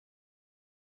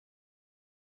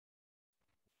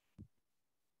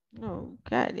Oh,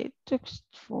 God, it took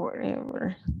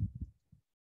forever.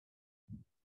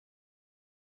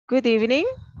 Good evening.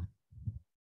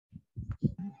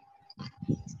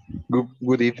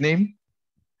 Good evening.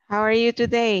 How are you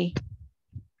today?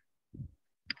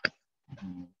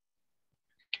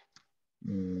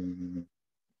 Mm,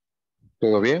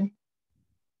 ¿Todo bien?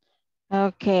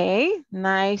 Okay,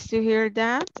 nice to hear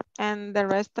that. And the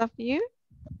rest of you?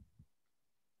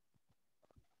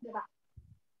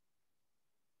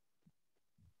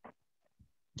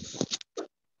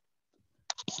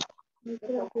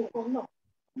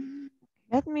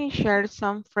 Let me share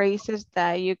some phrases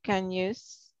that you can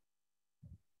use.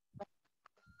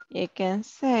 You can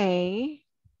say,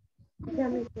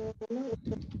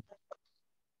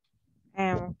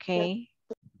 okay.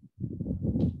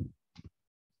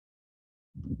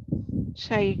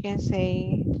 So you can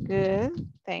say, good,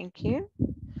 thank you.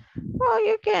 Well,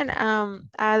 you can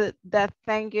add that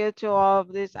thank you to all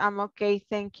of this. I'm okay,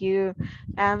 thank you.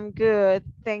 I'm good,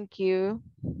 thank you.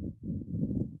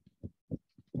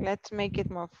 Let's make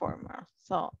it more formal.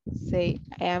 So say,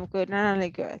 I am good, not only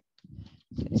good.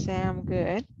 So say, I'm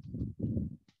good.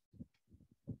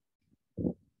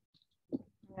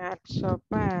 Not so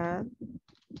bad.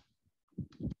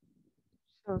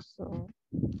 So.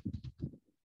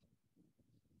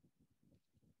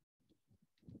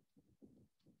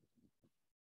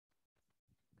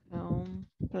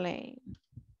 Complain.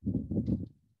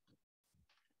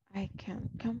 I can't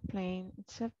complain.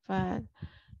 It's a bad.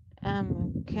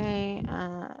 I'm okay.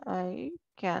 I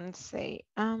can say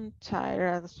I'm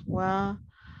tired as well.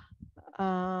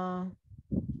 Uh,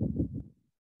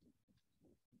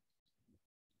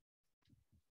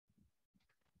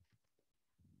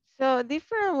 so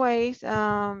different ways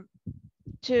to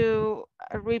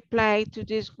reply to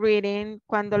this greeting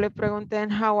cuando le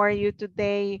pregunten how are you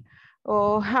today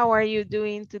or how are you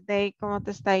doing today, cómo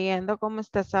te está yendo, cómo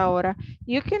estás ahora.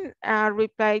 You can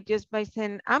reply just by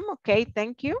saying I'm okay,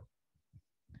 thank you.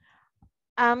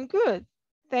 I'm good,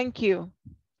 thank you.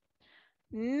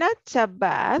 Not so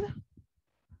bad.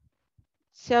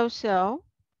 So,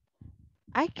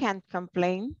 I can't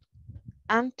complain.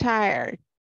 I'm tired.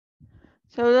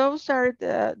 So those are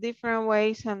the different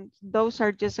ways, and those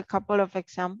are just a couple of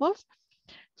examples.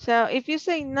 So if you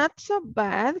say not so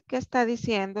bad, ¿qué está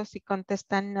diciendo si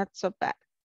contestan not so bad?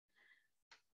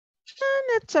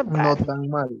 Not so No bad. tan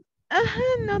mal.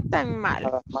 No tan mal.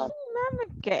 Nada mal.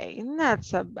 I'm okay, not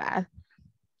so bad.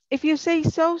 If you say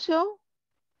so,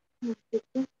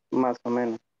 Más o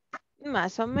menos.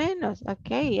 más o menos.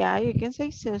 Okay, yeah, you can say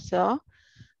so.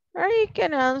 Or you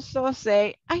can also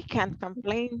say, I can't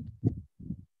complain.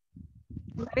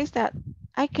 What is that?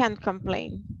 I can't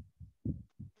complain.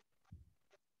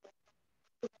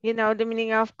 You know the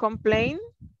meaning of complain?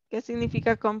 ¿Qué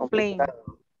significa complain?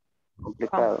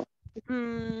 Complicado.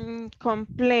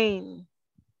 Complain.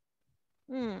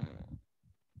 Hmm.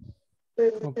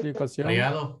 Complicación.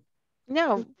 Fregado.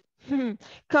 No.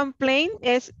 Complain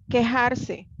es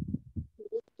quejarse.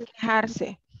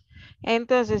 Quejarse.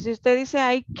 Entonces, si usted dice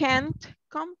I can't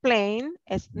complain,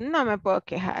 es no me puedo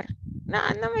quejar. No,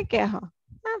 no me quejo.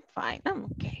 I'm fine. I'm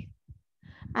okay.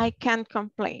 I can't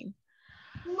complain.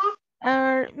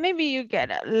 Or maybe you get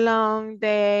a long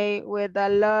day with a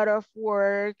lot of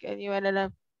work and you ended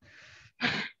up,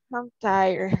 I'm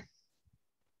tired.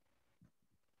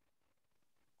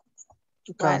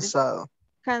 What? Cansado.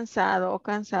 Cansado o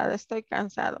cansada. Estoy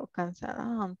cansado o cansada.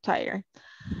 Oh, I'm tired.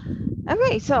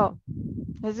 Okay, so,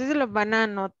 así se los van a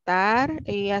anotar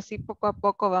y así poco a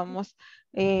poco vamos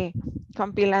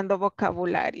compilando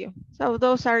vocabulario. So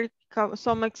those are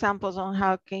some examples on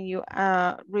how can you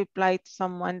reply to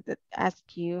someone that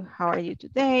asks you, how are you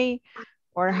today?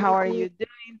 Or how are you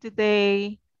doing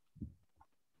today?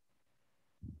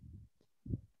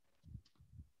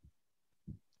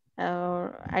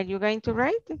 Or are you going to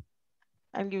write?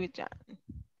 I'll give it John.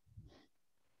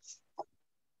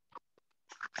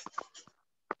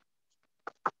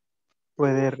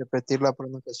 Puede repetir la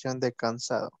pronunciación de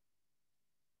cansado.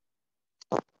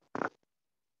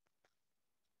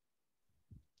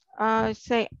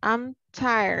 Say, I'm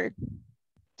tired.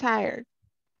 Tired.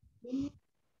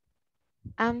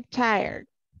 I'm tired.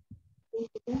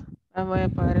 Voy a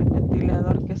apagar el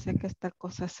ventilador que sé que esta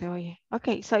cosa se oye.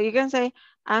 Okay, so you can say,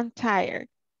 I'm tired.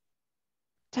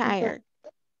 Tired.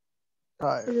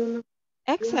 Tired.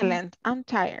 Excellent. I'm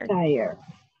tired. Tired.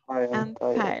 I'm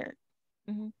tired.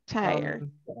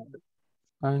 Tired.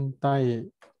 I'm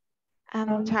tired. I'm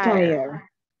I'm tired.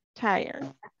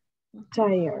 Tired.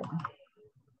 Tired.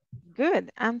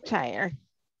 Good. I'm tired.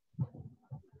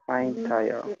 I'm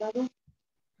tired.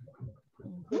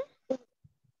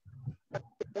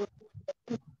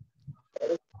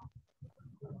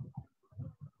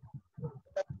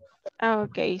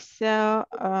 Okay, so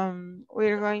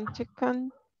we're going to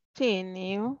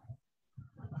continue.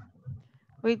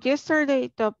 With yesterday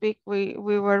topic, we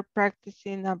were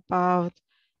practicing about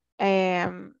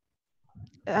how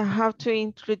to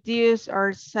introduce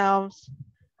ourselves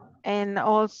and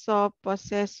also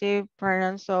possessive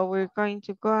pronouns. So we're going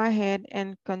to go ahead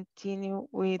and continue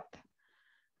with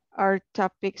our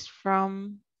topics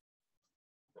from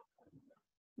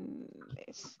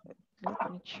this.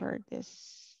 Let me share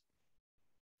this.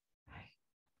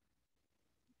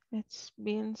 It's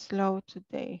been slow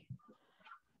today.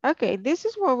 Okay, this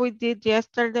is what we did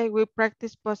yesterday. We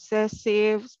practiced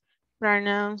possessives,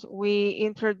 pronouns. We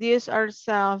introduced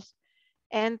ourselves.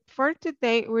 And for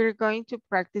today, we're going to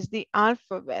practice the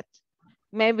alphabet.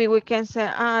 Maybe we can say,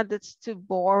 that's too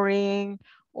boring.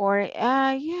 Or,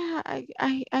 yeah,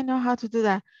 I know how to do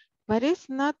that. But it's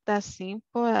not as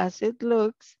simple as it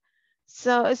looks.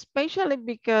 So especially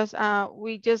because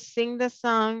we just sing the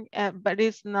song, but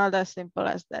it's not as simple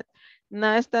as that.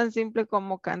 No es tan simple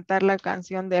como cantar la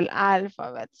canción del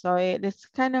alphabet. So it is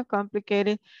kind of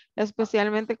complicated,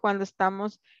 especialmente cuando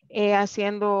estamos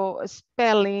haciendo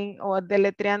spelling o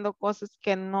deletreando cosas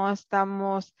que no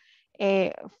estamos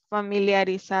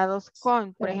familiarizados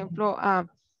con. Por ejemplo,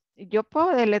 yo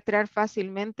puedo deletrear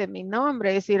fácilmente mi nombre,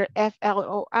 es decir,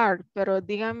 F-L-O-R, pero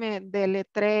dígame,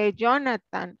 deletré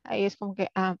Jonathan. Ahí es como que,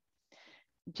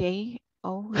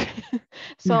 J-O.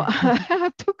 So I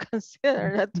have to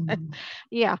consider that.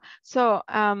 Yeah, so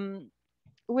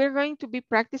we're going to be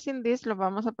practicing this, lo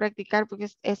vamos a practicar porque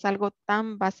es algo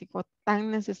tan básico, tan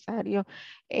necesario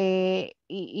y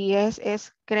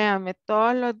créame,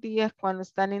 todos los días cuando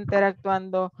están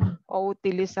interactuando o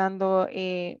utilizando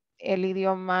el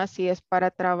idioma, si es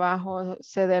para trabajo,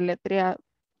 se deletrea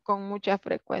con mucha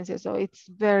frecuencia. So it's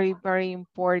very, very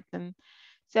important.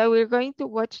 So we're going to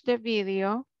watch the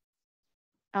video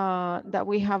that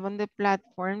we have on the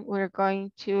platform. We're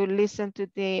going to listen to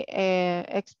the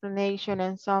explanation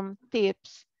and some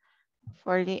tips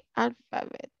for the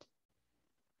alphabet.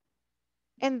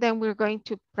 And then we're going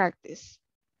to practice.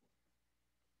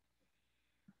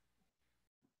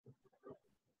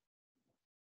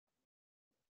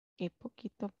 Qué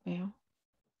poquito veo.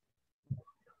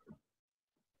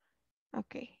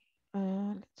 Okay,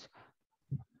 let's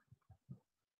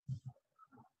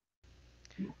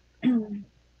go.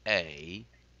 A,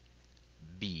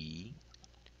 B.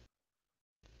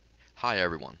 Hi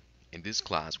everyone. In this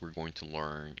class we're going to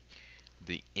learn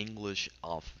the English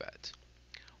alphabet.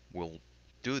 We'll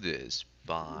do this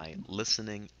by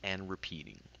listening and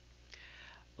repeating.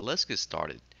 Let's get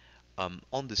started.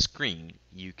 On the screen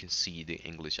you can see the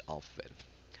English alphabet.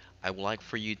 I would like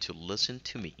for you to listen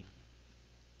to me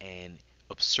and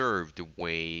observe the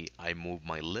way I move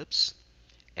my lips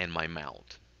and my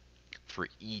mouth for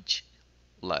each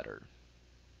letter.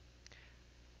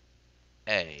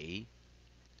 A,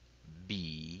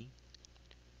 B,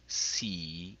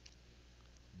 C,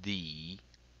 D,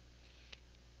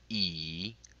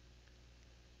 E,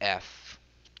 F,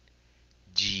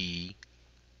 G,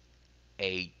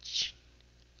 H,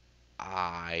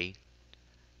 I,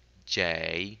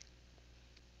 J,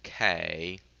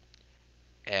 K,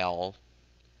 L,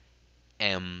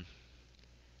 M,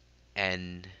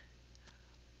 N,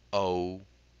 O,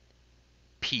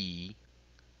 P,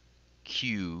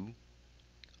 Q,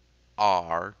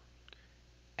 R,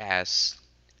 S,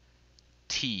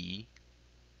 T,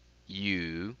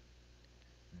 U,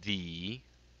 V,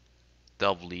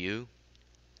 W,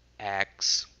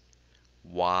 X,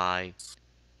 Y,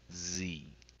 Z.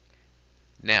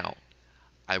 Now,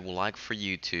 I would like for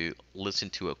you to listen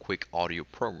to a quick audio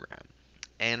program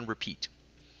and repeat.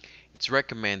 It's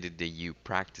recommended that you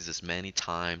practice as many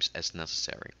times as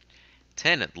necessary,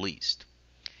 10 at least,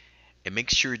 and make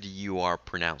sure that you are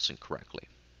pronouncing correctly.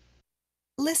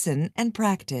 Listen and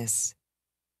practice.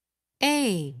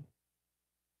 A,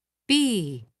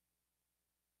 B,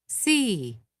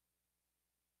 C,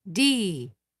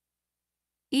 D,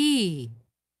 E,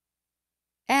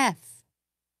 F,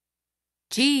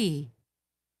 G,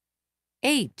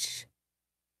 H,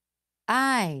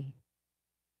 I,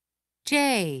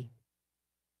 J,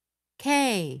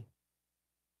 K,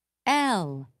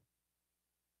 L,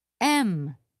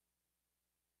 M,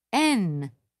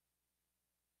 N,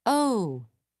 O,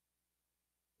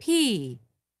 P,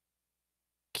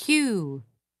 Q,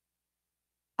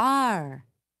 R,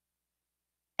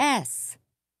 S,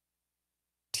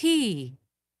 T,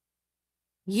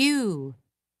 U,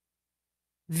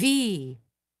 V,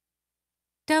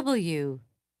 W,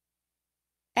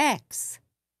 X,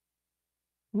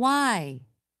 Y,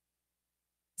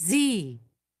 Z.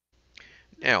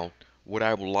 Now, What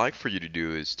I would like for you to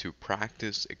do is to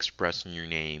practice expressing your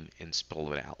name and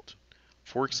spell it out.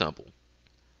 For example,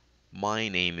 my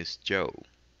name is Joe.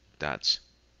 That's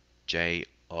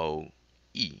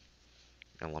J-O-E.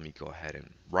 And let me go ahead and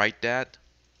write that.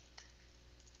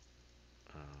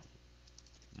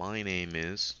 My name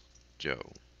is Joe.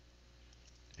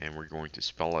 And we're going to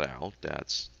spell it out.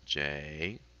 That's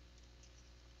J-O-E.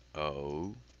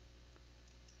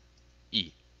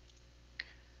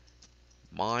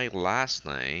 My last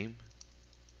name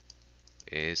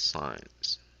is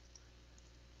Science.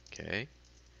 Okay.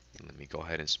 And let me go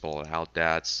ahead and spell it out.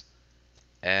 That's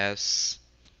S-A-E-N-Z.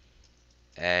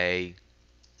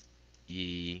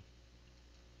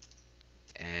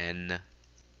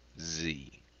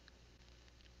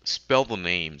 Spell the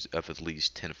names of at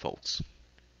least 10 folks.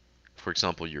 For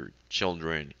example, your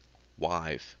children,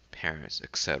 wife, parents,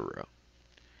 etc.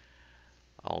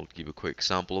 I'll give a quick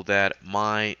example of that.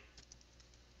 My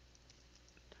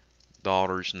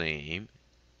daughter's name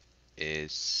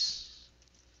is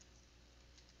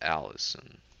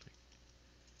Allison.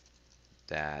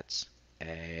 That's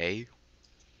A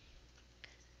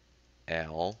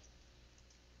L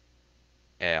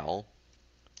L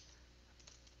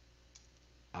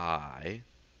I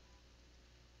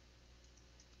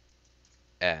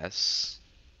S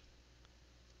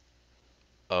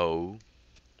O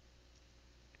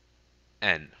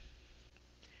N.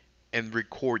 And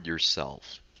record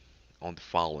yourself on the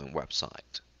following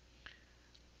website,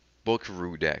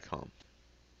 bookaroo.com.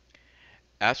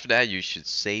 After that, you should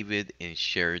save it and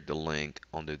share the link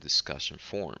on the discussion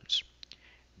forums.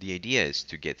 The idea is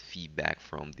to get feedback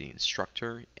from the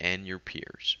instructor and your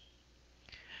peers.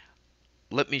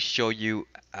 Let me show you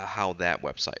how that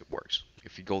website works.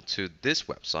 If you go to this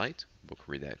website,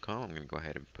 bookaroo.com, I'm going to go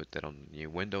ahead and put that on a new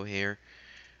window here,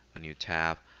 a new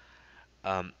tab.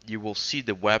 You will see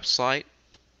the website.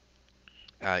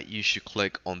 You should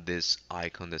click on this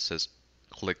icon that says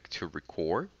click to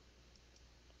record.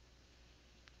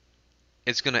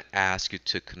 It's going to ask you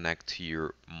to connect to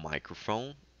your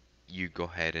microphone. You go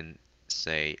ahead and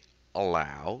say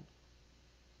allow.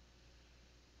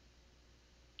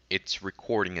 It's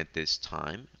recording at this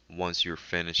time. Once you're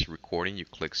finished recording, you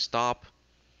click stop.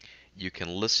 You can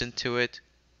listen to it.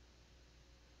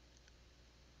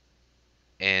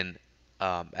 And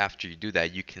after you do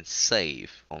that, you can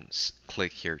save.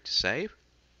 Click here to save.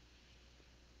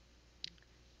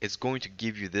 It's going to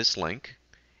give you this link.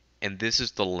 And this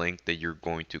is the link that you're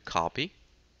going to copy.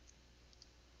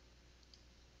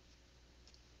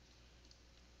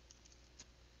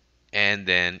 And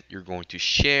then you're going to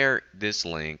share this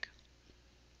link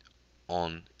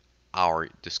on our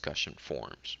discussion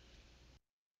forums.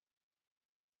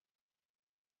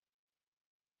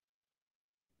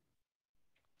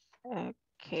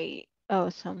 Okay,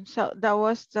 awesome. So that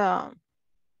was the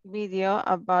video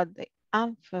about the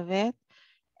alphabet.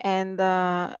 And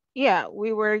yeah,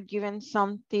 we were given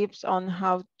some tips on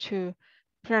how to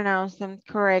pronounce them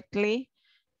correctly.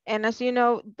 And as you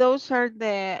know, those are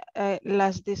the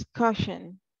las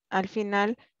discussion. Al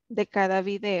final de cada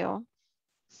video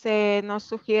se nos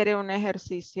sugiere un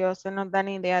ejercicio, se nos dan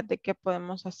ideas de qué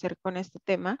podemos hacer con este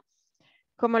tema.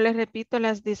 Como les repito,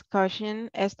 las discussion,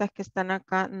 estas que están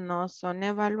acá, no son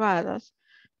evaluadas,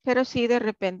 pero sí de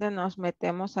repente nos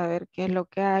metemos a ver qué es lo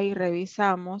que hay,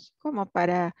 revisamos como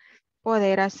para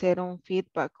poder hacer un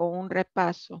feedback o un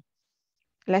repaso.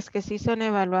 Las que sí son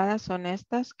evaluadas son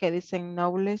estas que dicen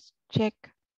knowledge check.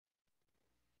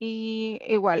 Y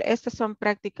igual, estas son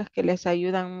prácticas que les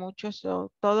ayudan mucho,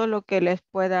 so, todo lo que les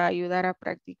pueda ayudar a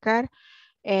practicar,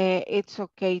 it's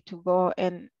okay to go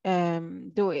and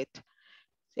do it.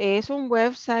 Es un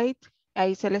website,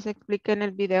 ahí se les explica en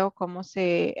el video cómo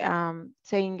se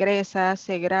ingresa,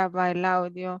 se graba el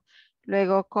audio,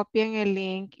 luego copien el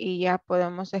link y ya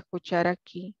podemos escuchar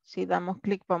aquí. Si damos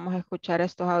clic vamos a escuchar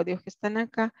estos audios que están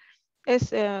acá.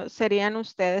 Serían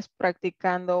ustedes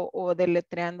practicando o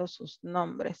deletreando sus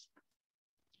nombres.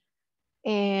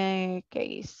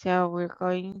 Okay, so we're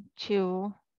going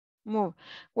to move.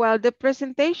 Well, the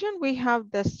presentation, we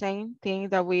have the same thing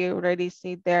that we already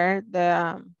see there.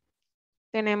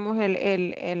 Tenemos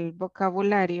el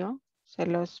vocabulario. Se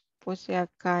los puse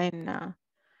acá en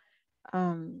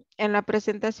la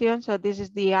presentación. So this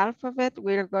is the alphabet.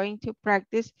 We're going to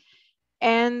practice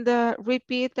and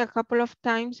repeat a couple of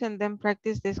times and then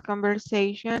practice this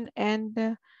conversation. And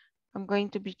I'm going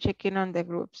to be checking on the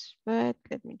groups, but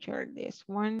let me share this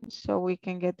one so we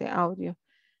can get the audio.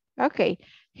 Okay,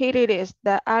 here it is,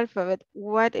 the alphabet.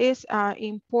 What is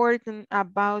important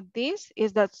about this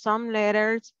is that some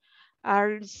letters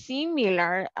are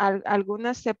similar.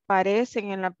 Algunas se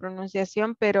parecen en la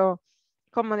pronunciación, pero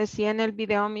como decía en el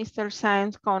video Mr.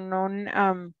 Science, con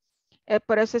un,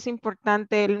 por eso es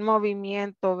importante el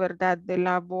movimiento, ¿verdad? De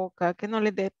la boca, que no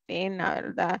le dé pena,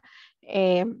 ¿verdad?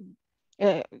 Eh,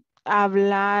 eh,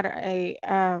 hablar,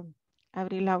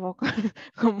 abrir la boca,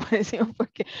 como decimos,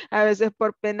 porque a veces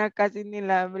por pena casi ni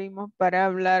la abrimos para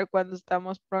hablar cuando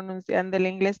estamos pronunciando el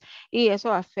inglés y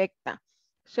eso afecta.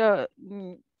 So,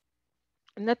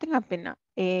 no tenga pena.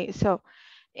 So,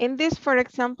 in this, for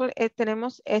example,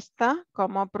 tenemos esta,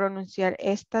 cómo pronunciar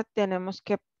esta, tenemos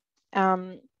que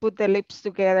put the lips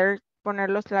together, poner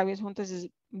los labios juntos, es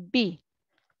B,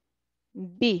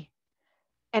 B.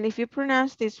 And if you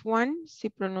pronounce this one, si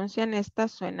pronuncian esta,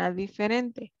 suena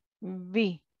diferente,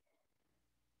 B.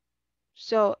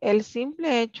 So, el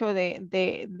simple hecho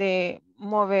de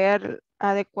mover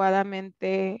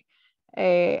adecuadamente,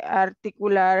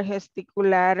 articular,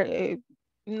 gesticular,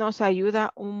 nos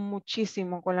ayuda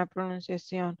muchísimo con la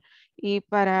pronunciación. Y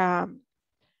para,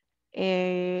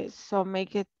 so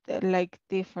make it like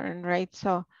different, right?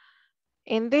 So,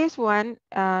 in this one,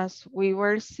 as we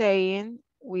were saying,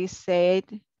 we said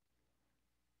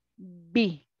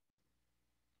B,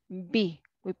 B,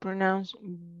 we pronounce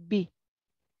B.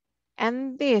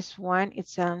 And this one, it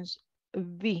sounds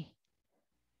V,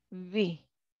 V,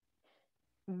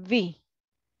 V.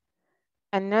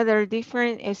 Another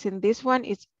difference is in this one,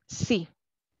 it's C,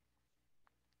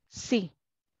 C,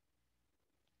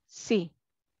 C.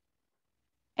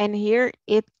 And here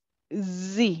it's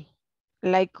Z,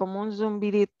 like como un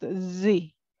zumbidito,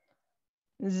 Z,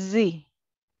 Z,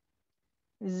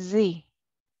 Z.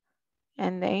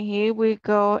 And then here we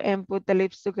go and put the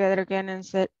lips together again and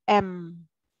say M,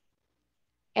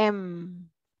 M,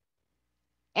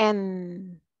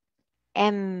 N,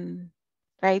 N,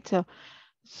 right?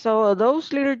 So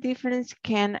those little differences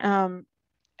can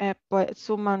pues,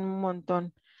 suman un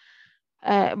montón.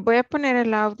 Voy a poner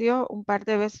el audio un par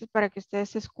de veces para que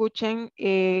ustedes escuchen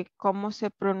cómo se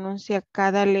pronuncia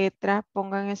cada letra.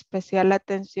 Pongan especial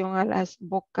atención a las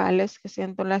vocales, que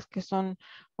siento las que son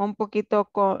un poquito,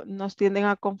 nos tienden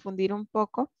a confundir un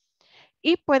poco.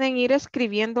 Y pueden ir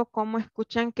escribiendo cómo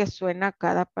escuchan que suena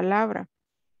cada palabra,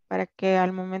 para que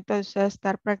al momento de ustedes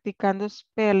estar practicando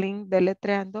spelling,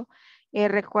 deletreando,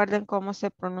 recuerden cómo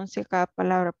se pronuncia cada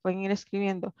palabra. Pueden ir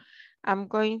escribiendo. I'm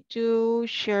going to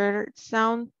share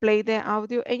sound, play the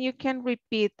audio, and you can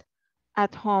repeat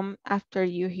at home after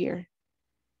you hear.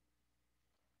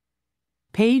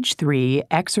 Page 3,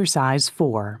 Exercise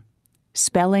 4,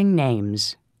 Spelling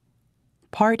Names.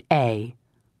 Part A,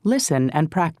 Listen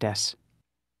and Practice.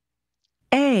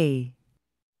 A,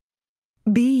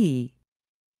 B,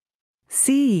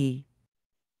 C,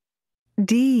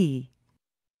 D,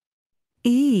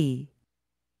 E,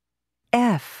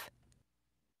 F,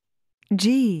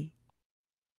 G,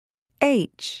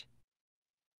 H,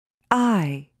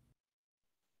 I,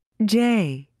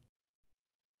 J,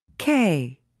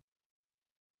 K,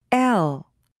 L,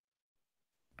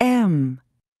 M,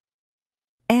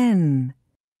 N,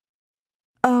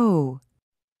 O,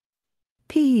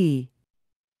 P,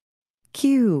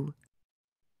 Q,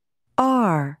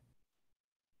 R,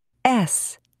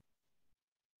 S,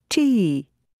 T,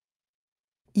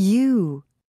 U,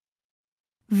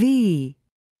 V,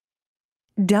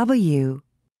 W,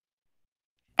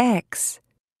 X,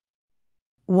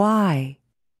 Y,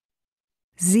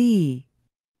 Z.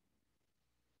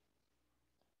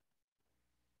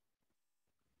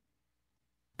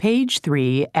 Page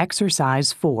 3,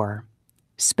 Exercise 4,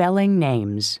 Spelling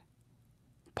Names.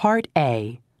 Part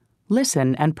A,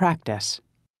 Listen and Practice.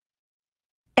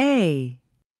 A,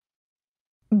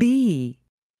 B,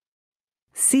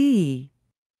 C,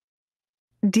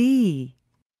 D,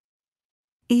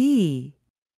 E,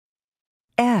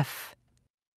 F,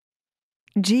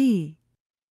 G,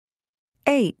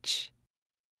 H,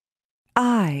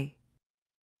 I,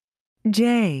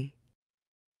 J,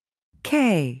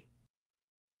 K,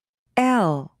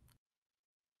 L,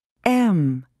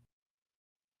 M,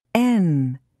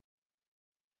 N,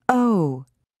 O,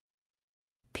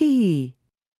 P,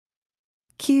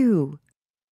 Q,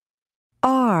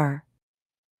 R,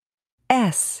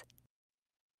 S,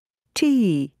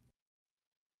 T,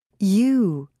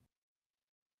 U,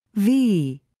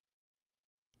 V,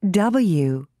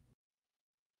 W,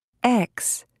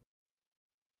 X,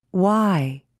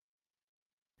 Y,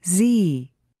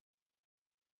 Z.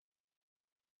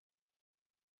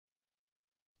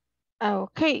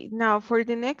 Okay, now for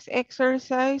the next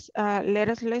exercise, let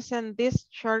us listen this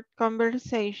short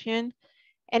conversation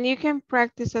and you can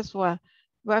practice as well.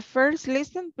 But first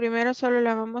listen, primero solo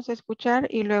la vamos a escuchar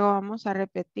y luego vamos a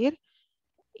repetir.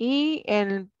 Y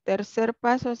el tercer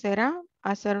paso será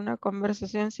hacer una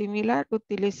conversación similar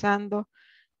utilizando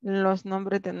los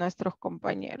nombres de nuestros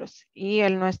compañeros y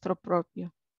el nuestro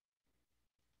propio.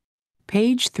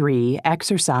 Page 3,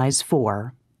 Exercise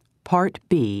 4, Part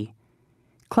B,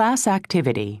 Class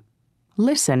Activity.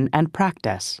 Listen and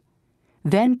practice.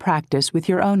 Then practice with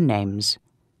your own names.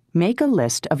 Make a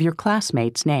list of your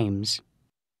classmates' names.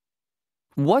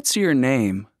 What's your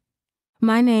name?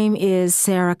 My name is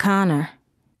Sarah Connor.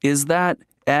 Is that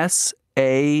S-A-R-A-H?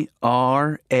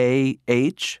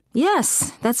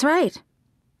 Yes, that's right.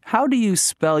 How do you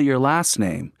spell your last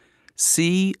name?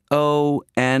 C-O-N-N-O-R?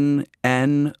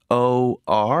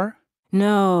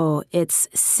 No, it's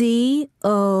C-O-N-N-E-R.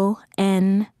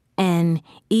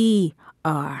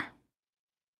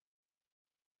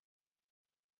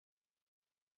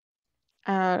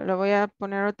 Lo voy a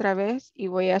poner otra vez y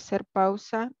voy a hacer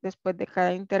pausa después de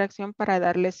cada interacción para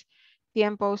darles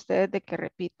tiempo a ustedes de que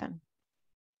repitan.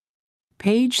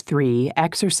 Page 3,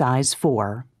 Exercise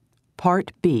 4,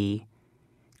 Part B,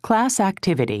 Class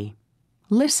Activity.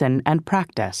 Listen and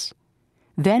practice.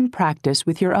 Then practice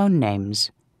with your own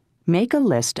names. Make a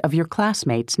list of your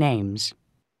classmates' names.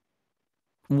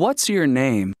 What's your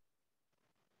name?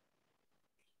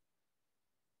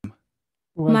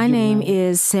 My name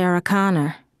is Sarah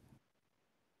Connor.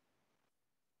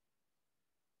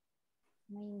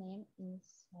 My name is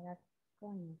Sarah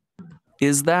Connor.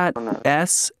 Is that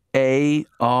S-A-R-A-H?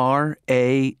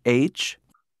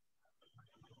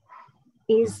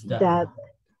 Is that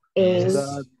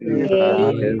S-A-R-A-H.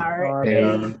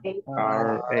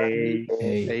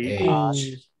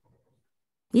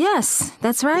 Yes,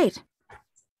 that's right.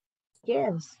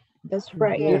 Yes, that's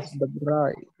right. Yes, that's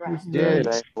right.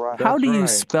 How do you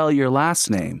spell your last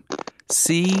name?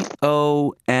 C-O-N-N-O-R?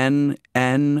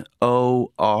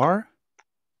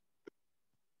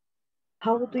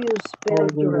 How do you spell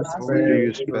your last How do name?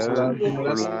 you spell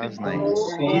your last name?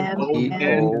 C-O-N-N-O-R.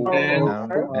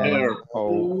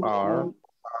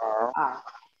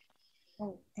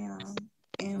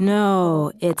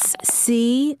 No, it's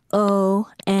C-O-N-N-E-R.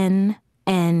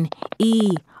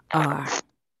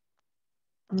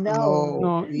 No,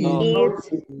 No, it's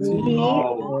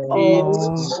C-O-M-M-E-I-R.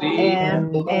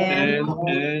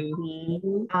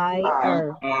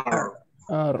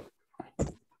 R.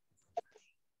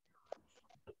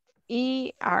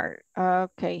 E-R.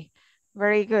 Okay,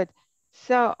 very good.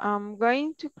 So I'm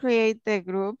going to create the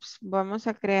groups. Vamos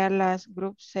a crear las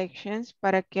group sections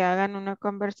para que hagan una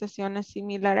conversación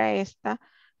similar a esta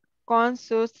con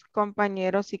sus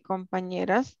compañeros y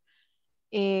compañeras.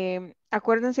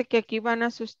 Acuérdense que aquí van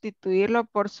a sustituirlo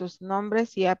por sus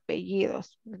nombres y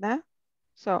apellidos, ¿verdad?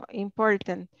 So,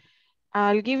 important.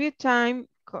 I'll give you time.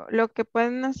 Lo que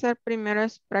pueden hacer primero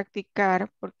es practicar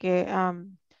porque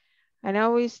I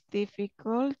know it's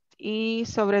difficult y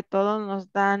sobre todo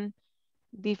nos dan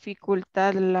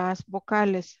dificultad las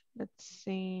vocales. Let's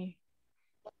see.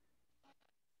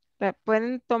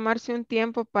 Pueden tomarse un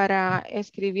tiempo para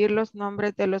escribir los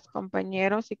nombres de los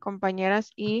compañeros y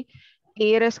compañeras y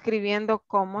ir escribiendo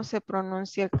cómo se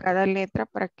pronuncia cada letra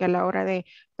para que a la hora de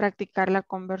practicar la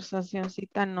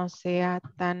conversacioncita no sea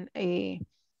tan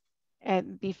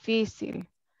difícil.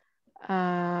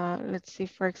 Let's see,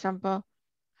 for example,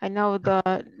 I know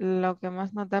lo que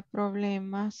más nos da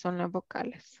problemas son las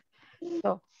vocales.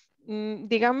 So,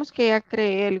 digamos que ya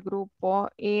creé el grupo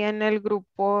y en el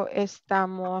grupo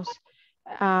estamos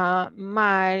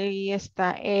Mari,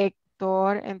 está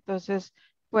Héctor, entonces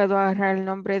puedo agarrar el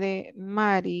nombre de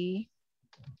Mari.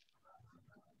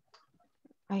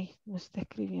 Ay, no está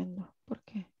escribiendo, ¿por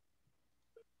qué?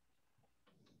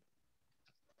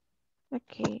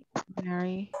 Ok,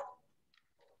 Mari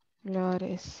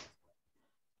Flores.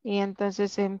 Y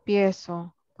entonces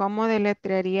empiezo. ¿Cómo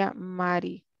deletrearía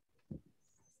Mari?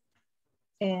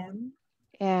 M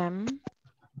M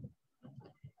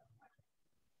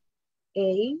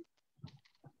A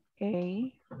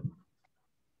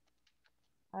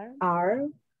A R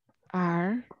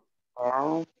R.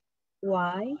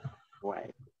 Y.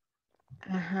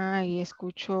 Ajá, y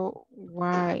escucho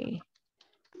Y.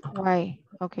 Y,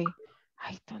 ok.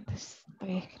 Ay, ¿dónde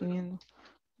estoy escribiendo?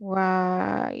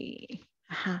 Y.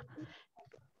 Ajá.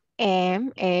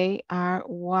 M-A-R-Y.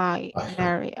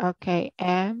 Mary. Ok,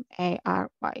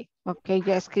 M-A-R-Y. Ok,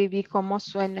 ya escribí cómo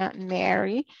suena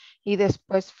Mary. Y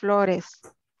después Flores.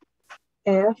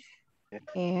 F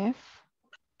F.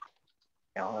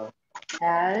 L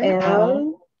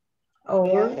O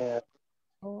R.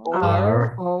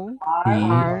 O.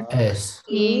 I-S.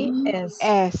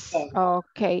 I-S.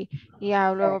 Ok.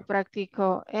 Ya luego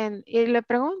practico. Y le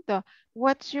pregunto,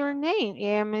 what's your name? Y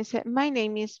ella me dice, my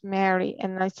name is Mary.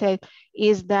 And I said,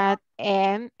 is that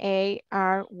M-A-R-Y?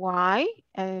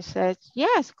 And he says,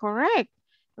 yes, correct.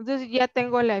 Entonces ya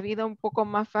tengo la vida un poco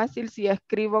más fácil si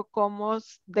escribo cómo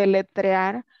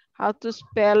deletrear, how to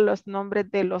spell los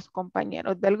nombres de los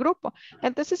compañeros del grupo.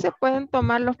 Entonces se pueden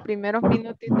tomar los primeros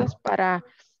minutitos para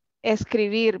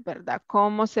escribir, ¿verdad?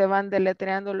 Cómo se van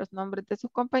deletreando los nombres de sus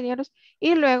compañeros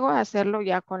y luego hacerlo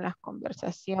ya con las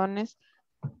conversaciones.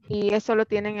 Y eso lo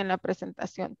tienen en la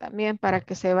presentación también para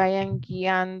que se vayan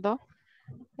guiando.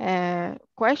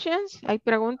 Questions? ¿Hay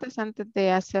preguntas antes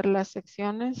de hacer las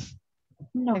secciones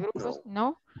de grupos?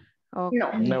 No. Okay.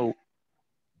 No.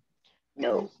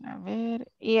 Vamos a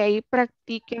ver. Y ahí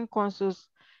practiquen con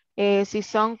sus, si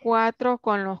son 4,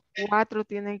 con los 4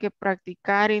 tienen que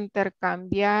practicar,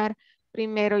 intercambiar.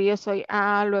 Primero yo soy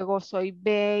A, luego soy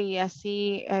B y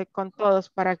así con todos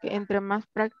para que entre más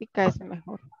práctica es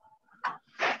mejor.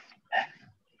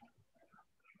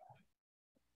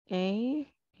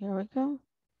 Okay, here we go.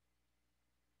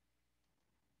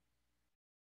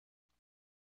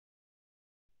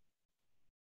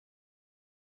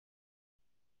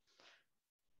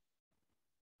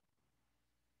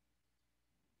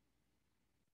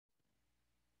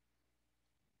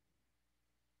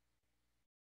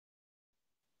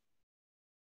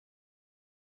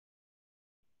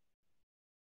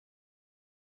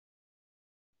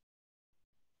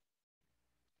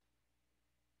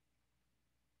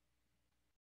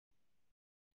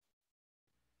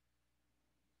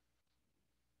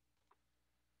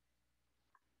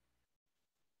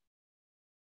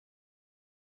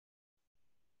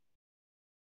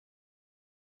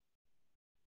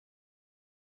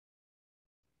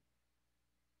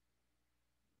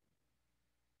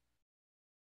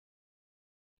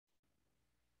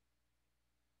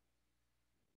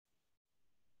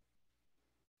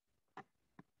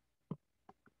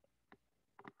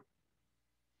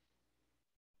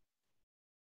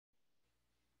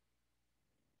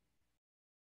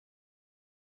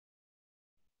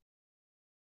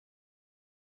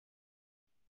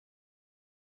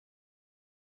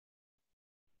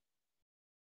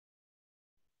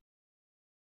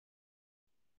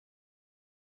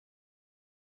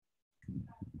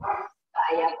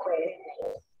 Vaya pues.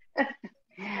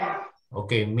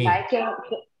 Ok, me.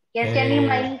 ¿Quién se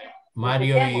anima ahí?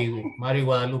 Mario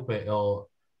Guadalupe.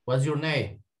 What's your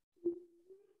name?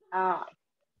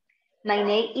 My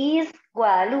name is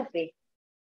Guadalupe.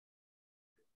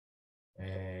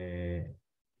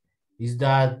 Is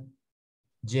that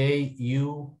Juadalupe?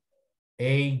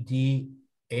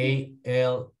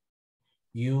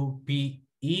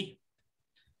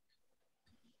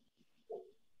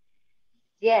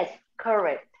 Yes,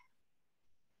 correct.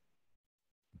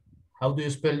 How do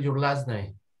you spell your last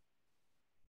name?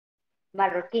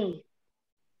 Marroquín.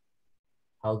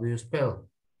 How do you spell?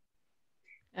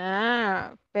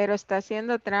 Pero está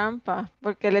haciendo trampa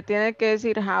porque le tiene que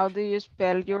decir how do you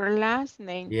spell your last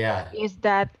name? Yeah. Is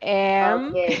that M?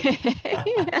 Okay.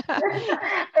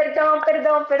 Perdón.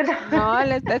 No,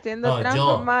 le está haciendo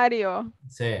trampa, Mario.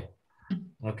 Sí.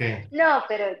 Ok. No,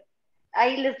 pero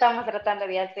ahí lo estamos tratando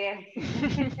de hacer.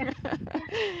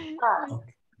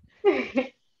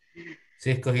 Okay.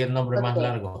 Sí, escogí el nombre más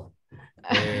largo.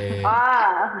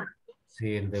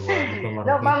 Sí, el de Guadalupe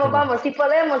Marroquín. No, vamos, sí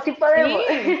podemos. Sí,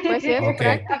 pues sí, es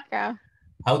práctica.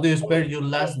 How do you spell your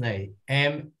last name?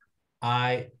 M-I-R-R-O-Q-U-I-N?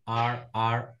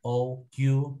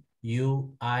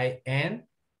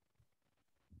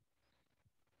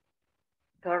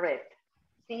 Correct.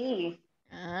 Sí.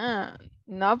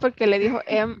 No, porque le dijo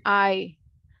M-I.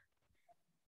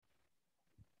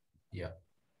 Yeah.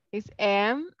 Es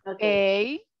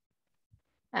M-A.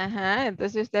 Ajá,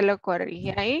 entonces usted lo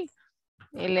corrige ahí.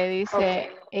 Y le dice,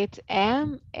 it's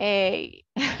M-A.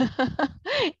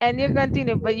 And you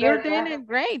continue, but you're doing it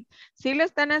great. Sí lo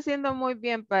están haciendo muy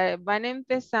bien, van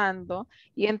empezando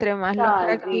y entre más lo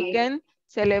practiquen,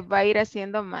 se les va a ir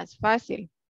haciendo más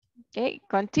fácil. Ok,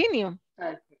 continue.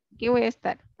 Aquí voy a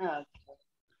estar.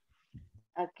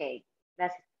 Ok,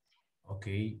 gracias. Ok,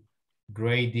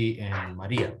 Grady and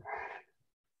María.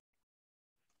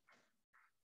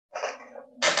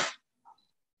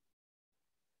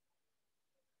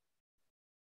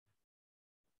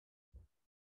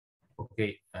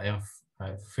 Okay, I am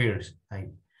first.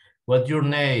 What's your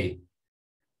name?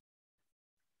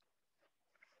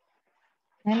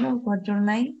 Hello, what's your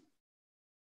name?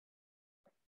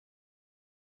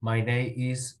 My name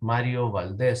is Mario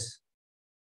Valdez.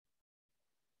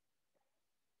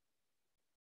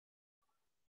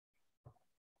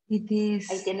 It is.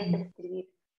 Ahí tienes que escribir.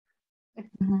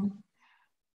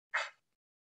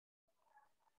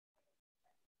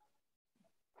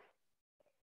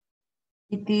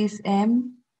 It is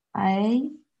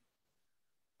M-I-R-A-O.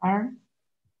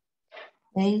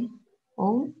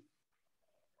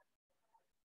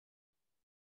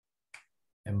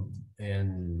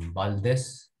 En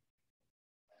Valdez.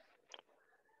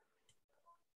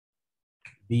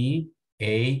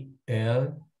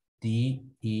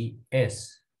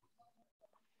 B-A-L-D-E-S.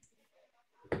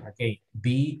 Okay.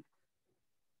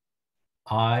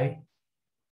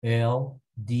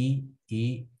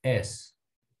 B-I-L-D-E-S.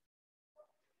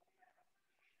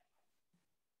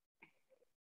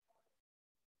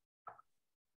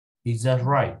 Is that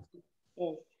right?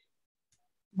 Yes.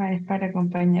 Es para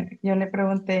acompañar. Yo le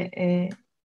pregunté,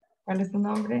 ¿cuál es tu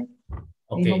nombre?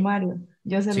 Ok. Dijo Mario.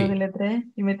 Yo se lo Sí. deletré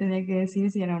y me tenía que decir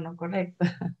si era uno correcto.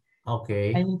 Ok.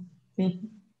 Ahí, sí.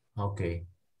 Ok.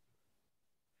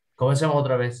 Comencemos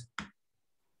otra vez.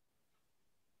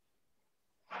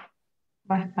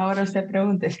 Va, ahora usted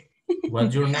pregunte.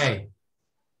 What's your name?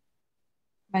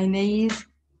 My name is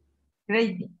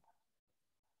Grady.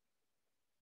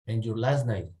 And your last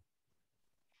name?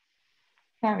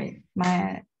 Sabe,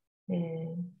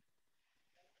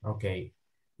 Okay.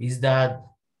 Is that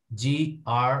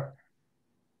G-R-E-Y-D-E?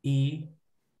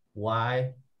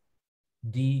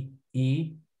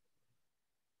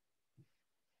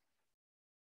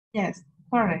 yes,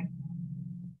 correct.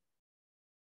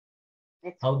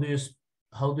 How do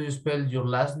you spell your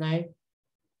last name?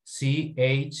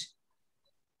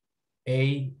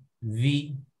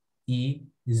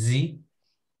 C-H-A-V-E-Z?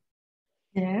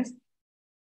 Yes,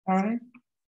 correct.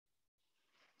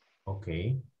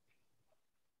 Okay.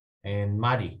 And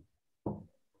Mari,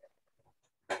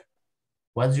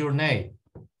 what's your name?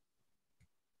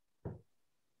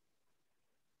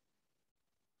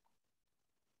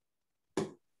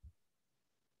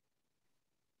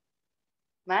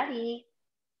 Mari.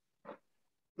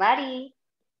 Mari.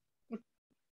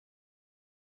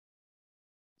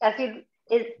 Así,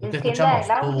 No te encienda el escuchamos,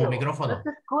 tu audio. No micrófono. se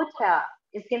escucha.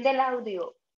 Enciende el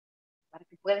audio. Para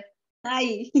que pueda.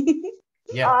 Ay.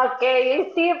 Yeah. Ok,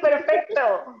 sí, perfecto.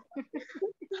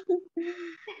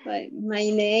 My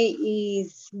name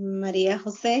is María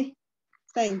José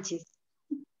Sánchez.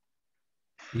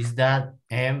 Is that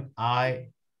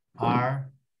M-I-R-E-A?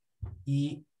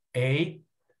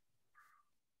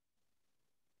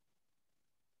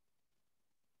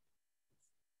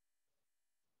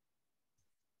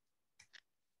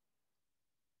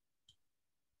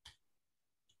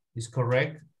 Is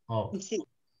correct? Oh, Sí.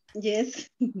 Yes.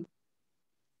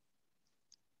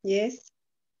 Yes.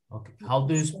 okay. How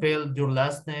do you spell your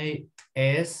last name?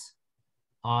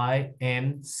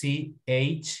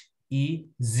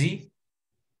 S-I-N-C-H-E-Z?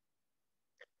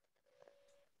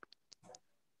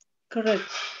 Correct.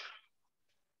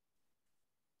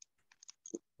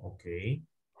 Okay.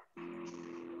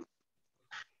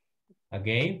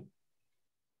 Again.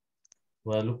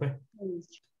 Guadalupe.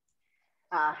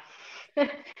 Ah.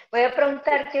 Voy a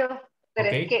preguntar yo, pero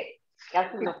Ok. es que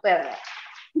casi no puedo.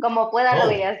 Como pueda lo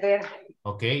voy a hacer.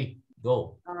 Okay,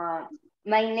 go.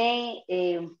 My name,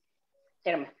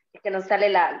 espérame, es que no sale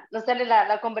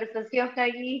la conversación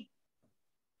allí.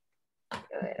 A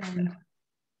ver,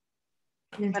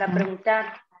 para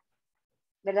preguntar.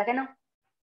 ¿Verdad que no?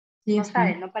 Sí, No está.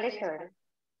 sale, no aparece, ¿verdad?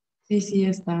 Sí, sí,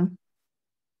 está.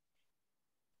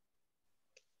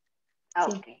 Ah,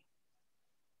 Sí. ok.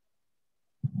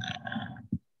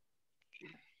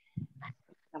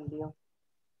 Cambió.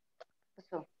 ¿Qué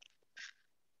pasó?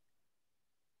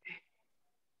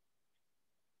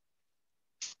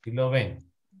 ¿Y lo ven?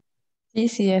 Sí,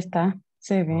 sí, está.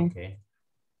 Se ve. Okay.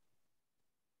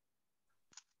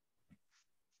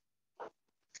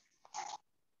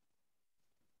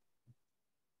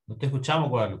 No te escuchamos,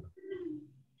 Guadalupe.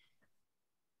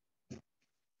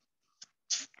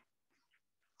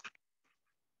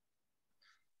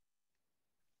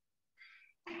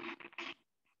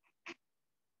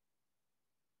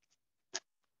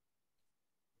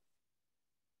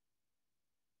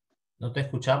 No te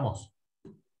escuchamos.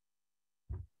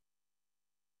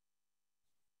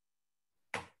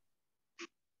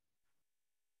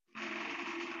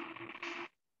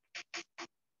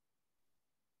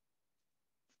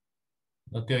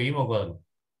 No te oímos, Guadalupe.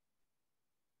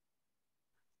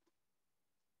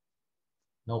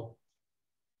 No.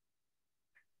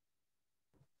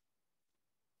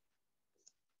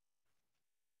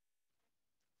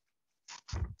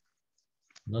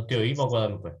 No te oímos,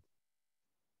 Guadalupe.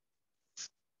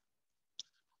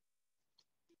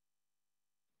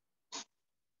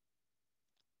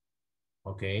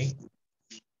 Okay.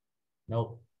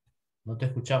 No. No te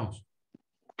escuchamos.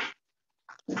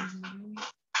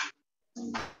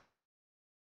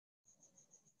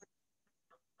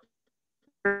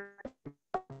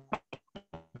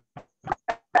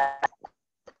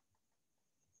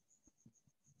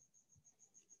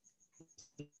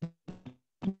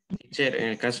 Teacher, en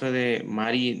el caso de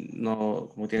Mari, no,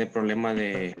 como tiene problema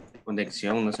de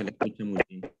conexión, no se le escucha muy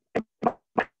bien.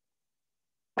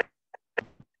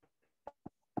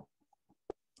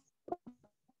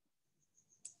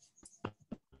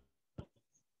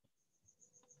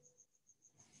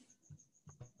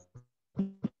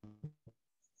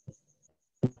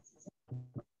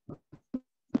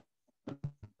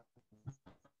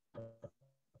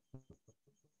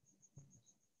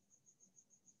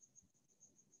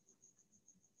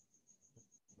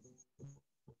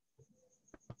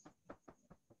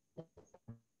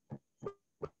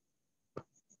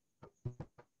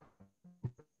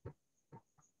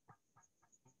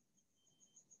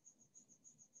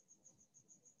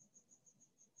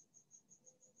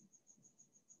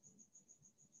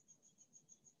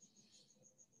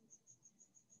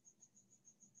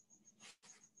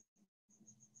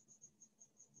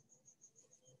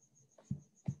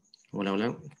 Hola,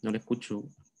 hola, no le escucho.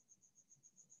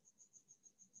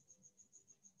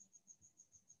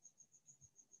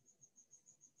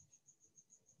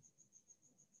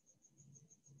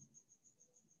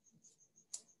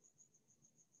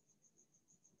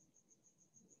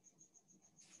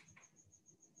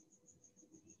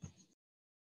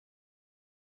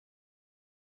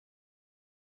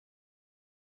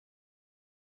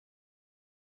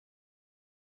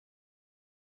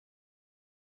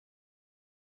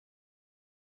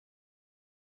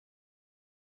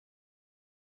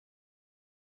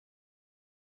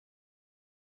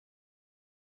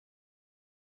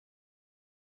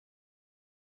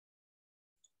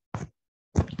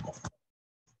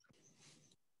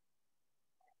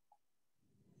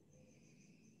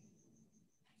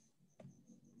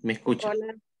 ¿Me escucha?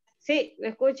 Hola. Sí, me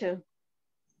escucho.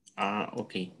 Ah,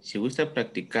 ok. Si gusta,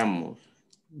 practicamos.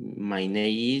 My name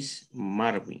is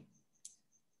Marvin.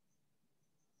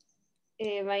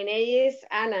 My name is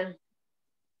Ana.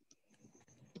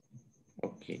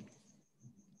 Ok.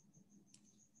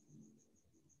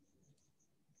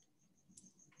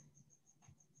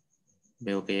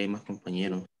 Veo que hay más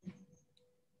compañeros.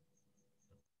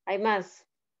 Hay más.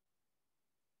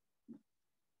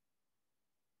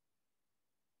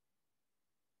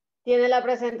 ¿Tiene la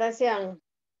presentación?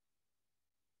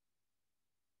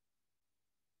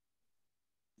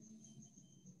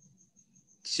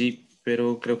 Sí,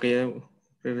 pero creo que ya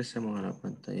regresamos a la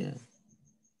pantalla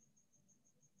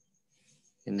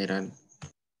general.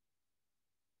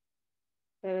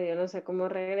 Pero yo no sé cómo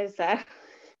regresar.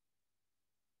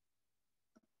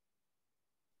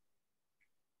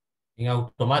 En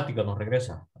automático nos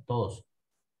regresa a todos.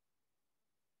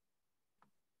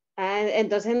 Ah,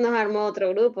 entonces nos armó otro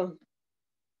grupo.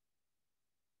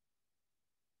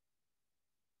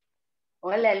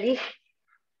 Hola, Liz.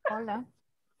 Hola.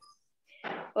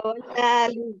 Hola,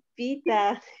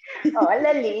 Lupita.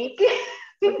 Hola, Liz.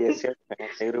 18 en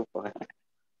este grupo.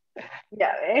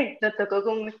 Ya ves, lo tocó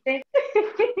con usted.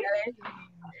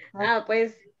 Ah,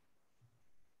 pues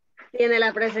tiene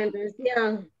la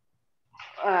presentación.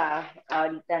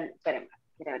 Ahorita, espérame,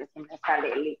 quiero ver si me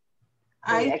sale el link.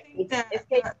 I Aquí. think that, Es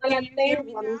que no can la you hear me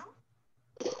tengo. now?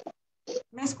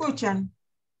 ¿Me escuchan?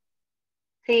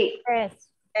 Sí.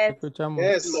 Escuchamos.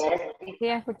 Sí,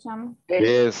 escuchamos.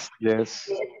 Yes, yes.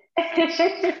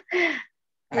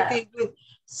 Okay, good.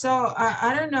 So,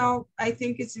 I don't know, I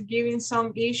think it's giving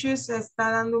some issues, está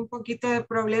dando un poquito de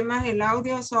problemas el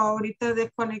audio, so ahorita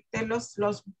desconecté los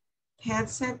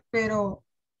headset, pero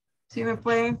si me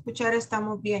pueden escuchar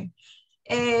estamos bien.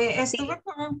 Estuve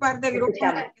con un par de grupos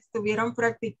que estuvieron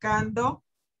practicando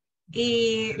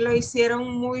y lo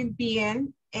hicieron muy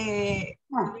bien.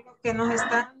 Lo que nos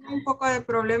está dando un poco de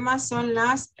problemas son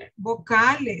las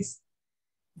vocales.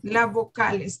 Las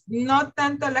vocales, no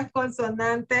tanto las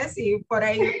consonantes, y por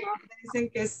ahí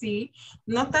dicen que sí,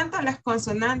 no tanto las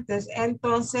consonantes.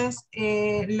 Entonces,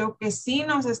 lo que sí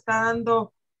nos está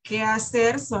dando que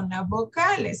hacer son las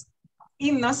vocales.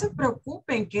 Y no se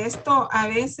preocupen que esto a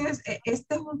veces,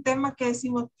 este es un tema que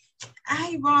decimos,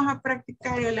 ay, vamos a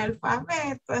practicar el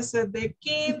alfabeto, eso es de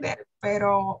kinder,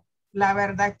 pero la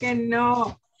verdad que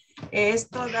no.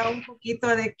 Esto da un poquito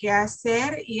de qué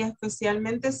hacer y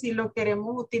especialmente si lo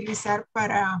queremos utilizar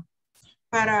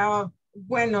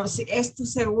bueno, si esto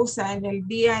se usa en el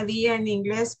día a día en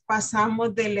inglés,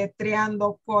 pasamos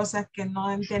deletreando cosas que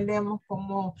no entendemos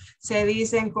cómo se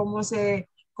dicen, cómo se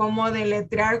cómo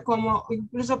deletrear, como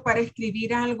incluso para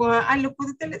escribir algo. ¿Lo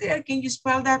puedes deletrear? Can you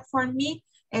spell that for me?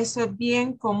 Eso es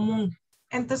bien común.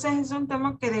 Entonces es un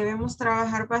tema que debemos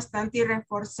trabajar bastante y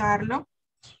reforzarlo.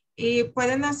 Y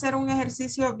pueden hacer un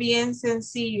ejercicio bien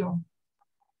sencillo.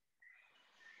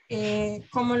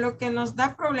 Como lo que nos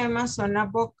da problemas son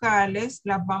las vocales,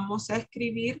 las vamos a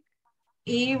escribir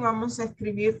y vamos a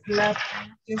escribir la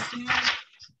pronunciación.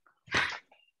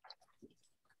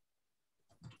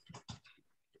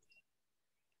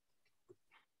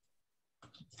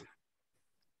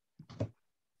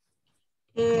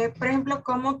 Por ejemplo,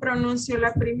 ¿cómo pronuncio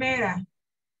la primera?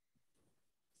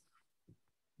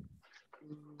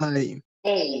 Ay.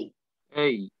 Ey.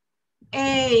 Ey.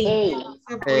 Ey.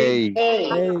 Ey.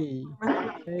 Ey.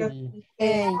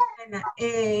 Ey.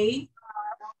 Ey.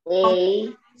 ¿Cómo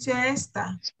pronuncio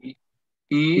esta?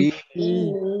 Y.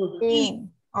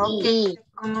 I. Ok, se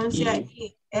pronuncia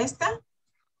I. ¿Esta?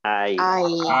 Ay.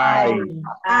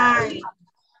 Ay.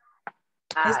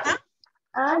 ¿Esta?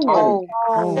 Oh.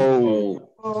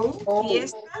 O. ¿Y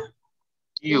esta?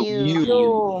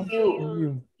 You.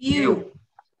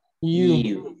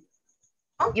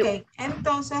 Ok,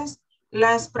 entonces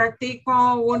las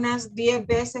practico unas 10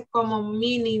 veces como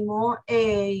mínimo. A,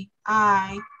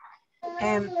 I,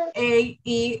 A, E,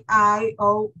 I,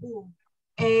 O, U.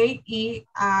 A, E, I,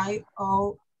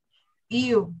 O,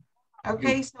 U. Ok,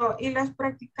 y las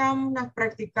practicamos.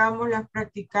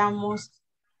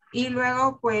 Y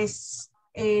luego pues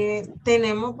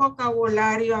tenemos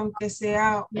vocabulario, aunque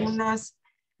sea unas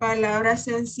palabras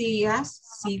sencillas,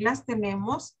 sí las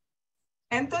tenemos.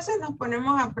 Entonces nos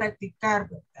ponemos a practicar,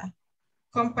 ¿verdad?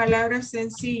 Con palabras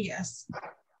sencillas.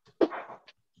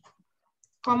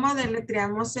 ¿Cómo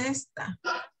deletreamos esta?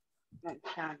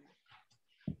 Can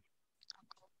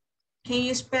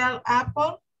you spell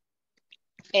apple?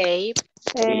 A.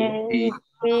 P.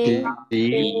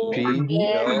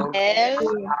 L.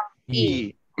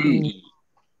 E.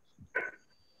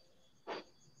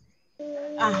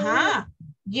 Ajá.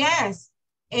 Yes.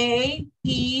 A,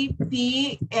 P,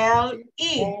 P, L,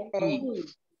 E.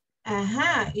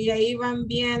 Ajá. Y ahí van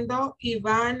viendo y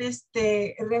van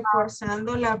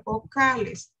reforzando las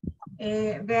vocales.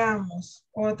 Veamos.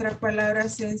 Otra palabra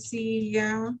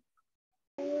sencilla.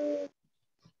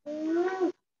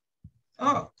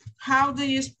 Oh, how do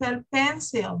you spell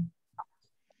pencil?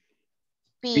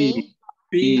 P.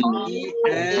 P.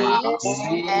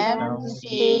 M. C.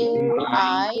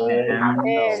 I.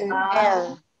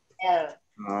 L.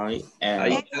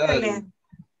 Excellent.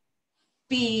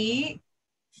 P.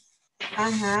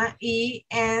 Ajá. E.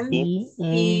 N.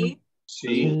 C.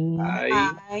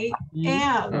 I.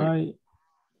 L.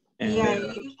 Y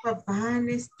ahí pues, van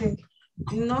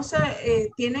no sé,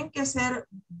 tienen que ser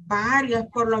varias,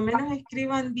 por lo menos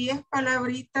escriban 10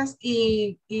 palabritas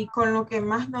y con lo que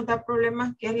más nos da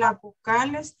problemas que es las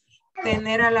vocales,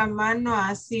 tener a la mano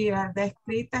así, ¿verdad?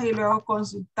 Escritas y luego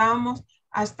consultamos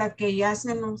hasta que ya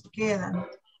se nos quedan.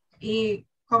 Y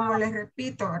como les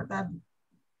repito, ¿verdad?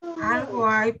 Algo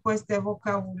hay pues de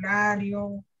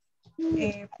vocabulario,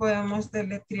 podemos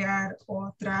deletrear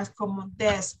otras como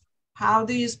desk. How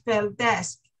do you spell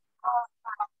desk?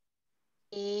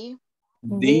 E.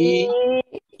 D.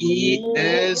 E.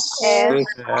 S. K.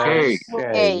 K.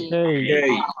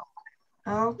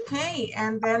 Okay,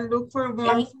 and then look for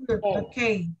one word.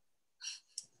 Okay.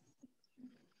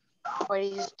 What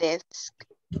is desk?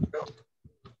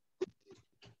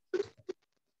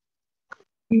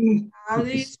 How do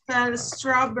you spell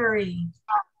strawberry?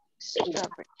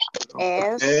 Strawberry.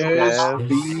 S.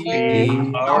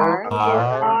 B. R.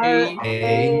 A.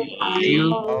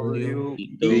 W.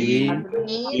 B.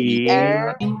 E.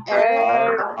 R.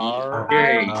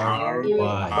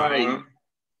 Y.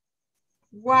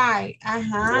 Y.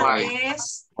 Ajá.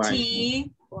 S.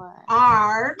 T.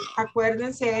 R.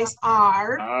 Acuérdense, es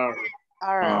R.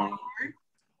 R.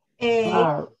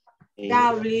 A.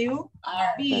 W.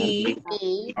 B.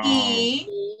 E.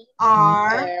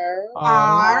 R.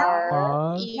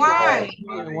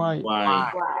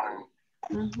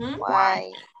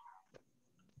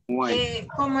 Y.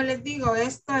 Como les digo,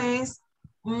 esto es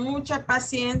mucha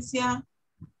paciencia,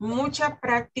 mucha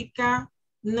práctica.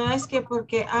 No es que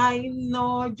porque, ay,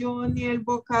 no, yo ni el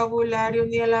vocabulario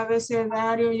ni el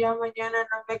abecedario, ya mañana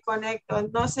no me conecto.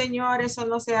 No, señor, eso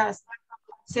no se hace.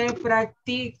 Se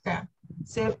practica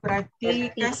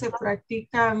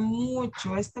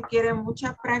mucho. Esto quiere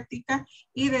mucha práctica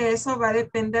y de eso va a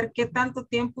depender qué tanto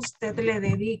tiempo usted le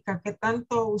dedica, qué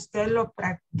tanto usted lo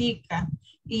practica.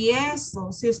 Y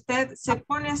eso, si usted se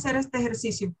pone a hacer este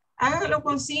ejercicio, hágalo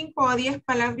con 5 o 10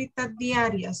 palabritas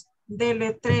diarias,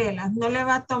 deletréelas, no le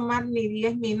va a tomar ni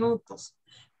 10 minutos.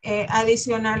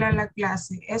 adicional a la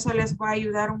clase. Eso les va a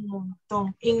ayudar un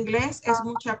montón. Inglés es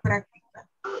mucha práctica.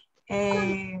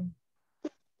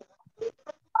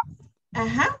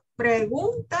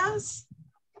 Preguntas,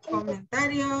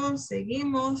 comentarios,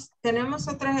 seguimos. Tenemos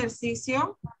otro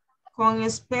ejercicio con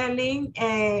spelling,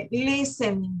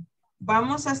 listening.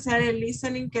 Vamos a hacer el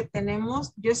listening que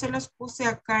tenemos. Yo se los puse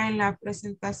acá en la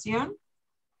presentación.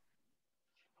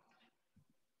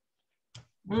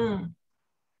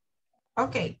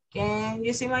 Ok, can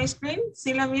you see my screen?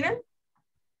 ¿Sí la miran?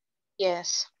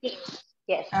 Yes.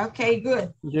 Yes. Ok,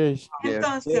 good. Yes.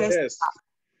 Entonces,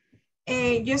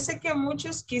 yo sé que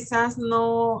muchos quizás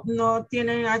no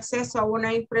tienen acceso a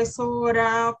una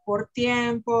impresora por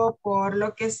tiempo, por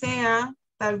lo que sea.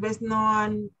 Tal vez no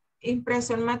han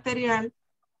impreso el material.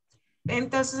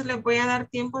 Entonces les voy a dar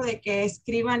tiempo de que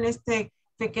escriban este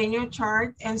pequeño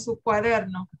chart en su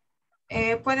cuaderno.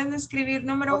 Pueden escribir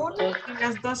número 1 y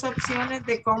las 2 opciones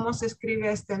de cómo se escribe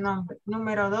este nombre.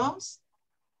 Número 2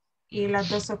 y las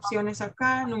 2 opciones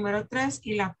acá. Número 3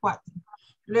 y la 4.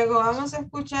 Luego vamos a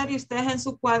escuchar y ustedes en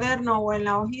su cuaderno o en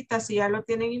la hojita, si ya lo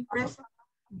tienen impreso,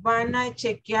 van a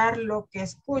chequear lo que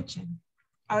escuchen.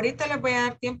 Ahorita les voy a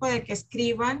dar tiempo de que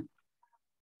escriban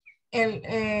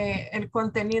el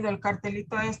contenido, el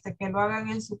cartelito este, que lo hagan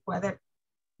en su cuaderno.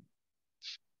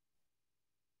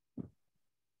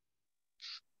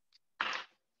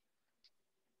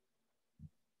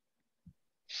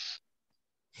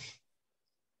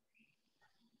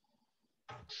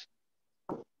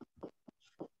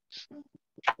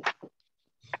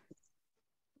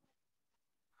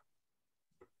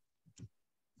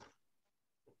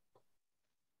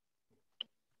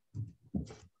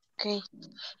 Okay.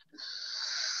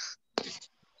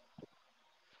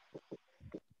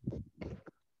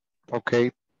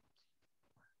 Okay.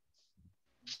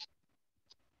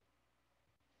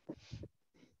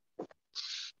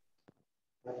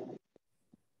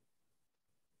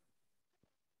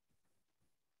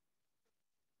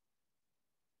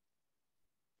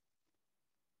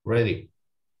 Ready.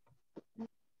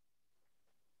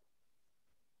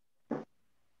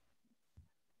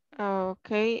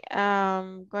 Okay,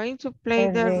 I'm going to play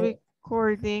the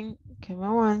recording. Give me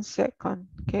 1 second.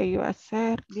 ¿Qué iba a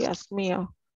hacer? Dios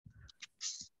mío.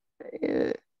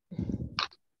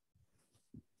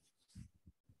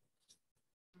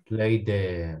 Play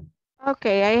the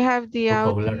Okay, I have the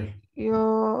vocabulary.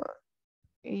 audio.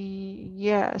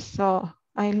 Yeah, so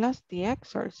I lost the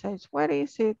exercise. What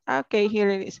is it? Okay, here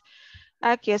it is.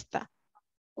 Aquí está.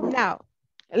 Now,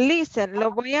 listen,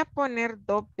 lo voy a poner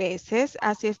 2 veces,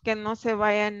 así es que no se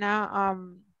vayan a,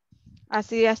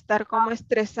 así a estar como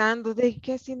estresando de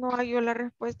que si no hallo la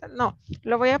respuesta. No,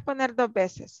 lo voy a poner 2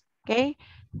 veces, ¿ok?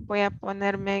 Voy a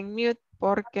ponerme en mute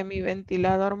porque mi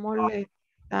ventilador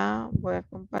molesta. Voy a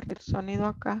compartir sonido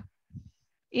acá.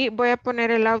 Y voy a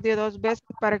poner el audio 2 veces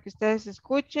para que ustedes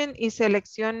escuchen y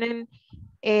seleccionen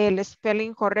el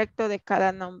spelling correcto de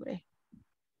cada nombre.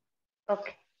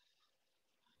 Okay.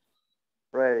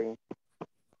 Ready.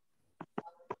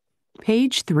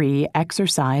 Page 3,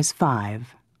 Exercise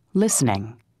 5.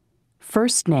 Listening.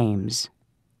 First names.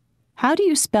 How do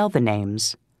you spell the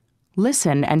names?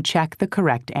 Listen and check the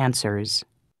correct answers.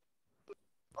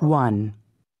 1.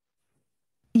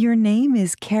 Your name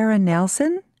is Kara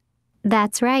Nelson?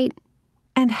 That's right.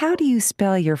 And how do you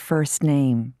spell your first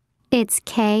name? It's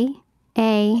K-A-R-A.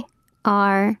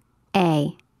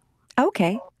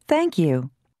 Okay, thank you.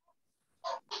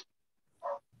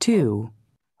 2.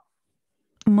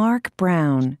 Mark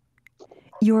Brown.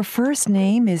 Your first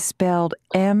name is spelled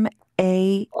M-A-R-K?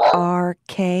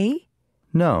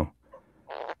 No.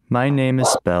 My name is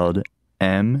spelled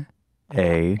M-A-R-C.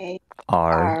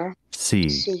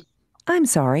 I'm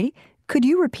sorry, could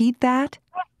you repeat that?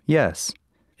 Yes,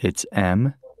 it's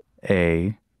M-A-R-C.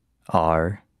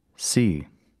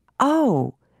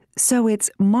 Oh, so it's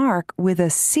Mark with a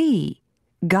C.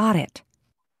 Got it.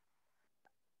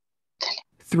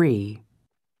 3.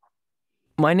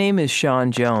 My name is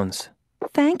Sean Jones.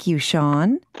 Thank you,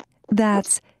 Sean.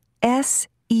 That's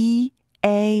S-E-A-N?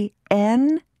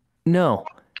 No,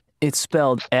 it's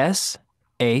spelled S-H-A-W-N.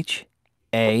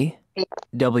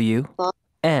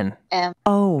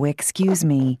 Oh, excuse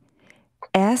me.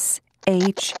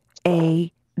 S-H-A-W-N.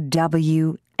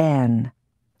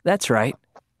 That's right.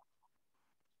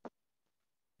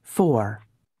 4.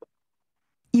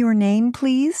 Your name,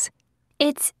 please?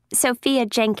 It's Sophia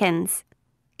Jenkins.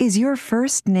 Is your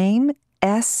first name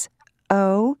S-O-P-H-I-A?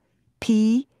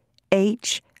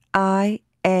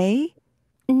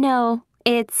 No,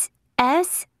 it's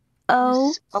S-O-F-I-A.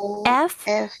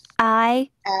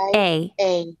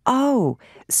 Oh,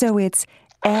 so it's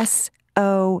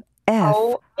S-O-F-I-A.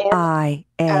 O-M-I-A.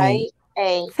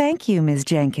 Thank you, Ms.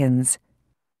 Jenkins.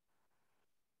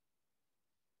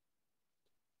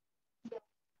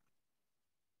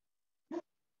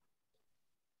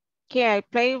 Okay, I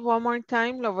play one more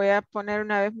time. Lo voy a poner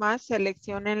una vez más.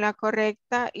 Seleccionen la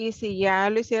correcta y si ya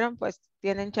lo hicieron, pues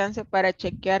tienen chance para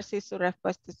chequear si su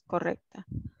respuesta es correcta.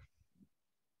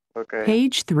 Okay.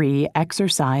 Page 3,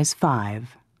 Exercise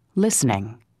 5.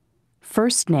 Listening.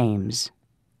 First names.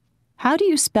 How do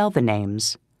you spell the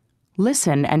names?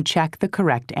 Listen and check the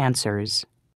correct answers.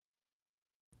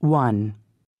 1.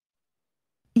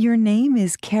 Your name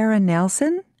is Kara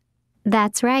Nelson?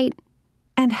 That's right.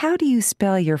 And how do you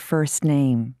spell your first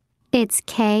name? It's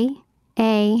K-A-R-A.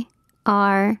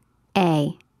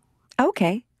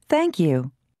 Okay, thank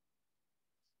you.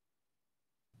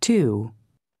 2.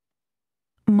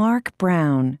 Mark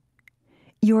Brown.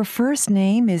 Your first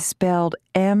name is spelled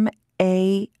M-A-R-K?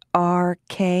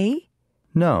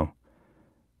 No.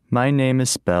 My name is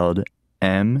spelled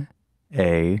M-A-R-C.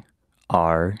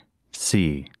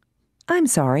 I'm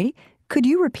sorry, could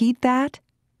you repeat that?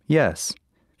 Yes,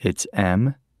 it's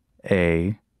M-A-R-C.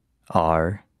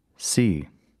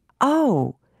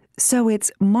 Oh, so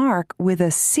it's Mark with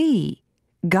a C.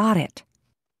 Got it.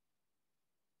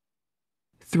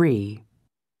 3.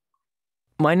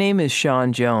 My name is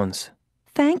Sean Jones.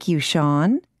 Thank you,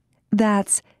 Sean.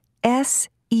 That's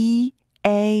S-E-A-N?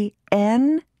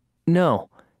 No,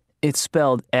 it's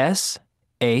spelled S-H-A-W-N.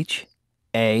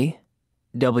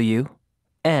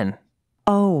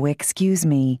 Oh, excuse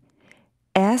me.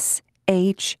 S-H-A-W-N.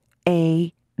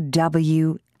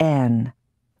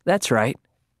 That's right.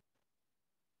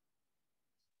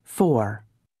 4.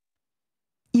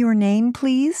 Your name,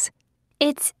 please?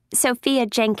 It's Sophia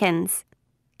Jenkins.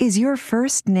 Is your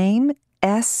first name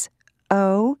S-O-P-H-I-A?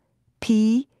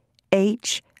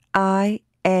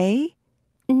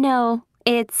 No,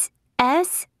 it's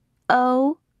S-O-F-I-A.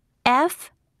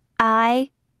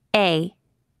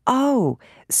 Oh,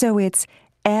 so it's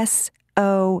S-O-F-I-A.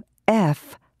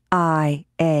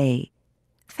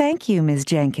 Thank you, Ms.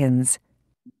 Jenkins.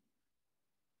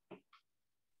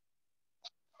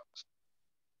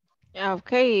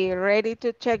 Okay, ready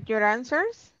to check your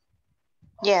answers?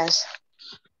 Yes.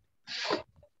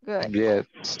 Good.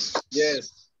 Yes.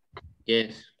 Yes.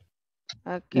 Yes.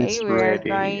 Okay, It's we are ready.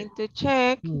 going to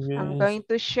check. I'm Yes. going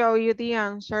to show you the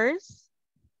answers.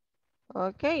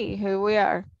 Okay, here we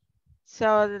are.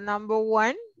 So the number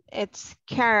 1, it's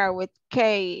Kara with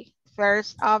K,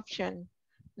 first option.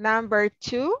 Number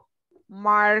 2,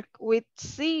 Mark with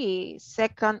C,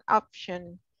 second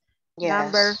option. Yes.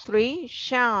 Number 3,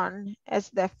 Sean is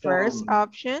the first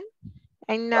option.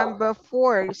 And number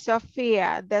 4,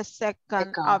 Sophia, the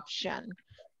second option.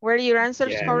 Were your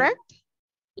answers correct?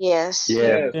 Yes.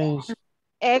 Yes. Yes.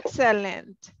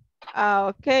 Excellent.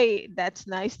 Okay, that's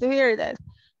nice to hear that.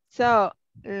 So,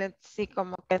 let's see,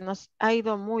 como que nos ha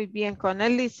ido muy bien con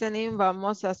el listening.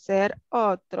 Vamos a hacer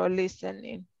otro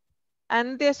listening.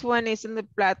 And this one is in the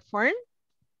platform.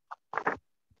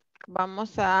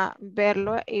 Vamos a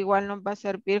verlo. Igual nos va a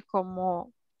servir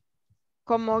como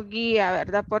guía,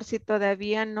 ¿verdad? Por si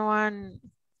todavía no han...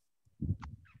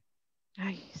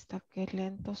 Ay, está que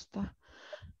lento está.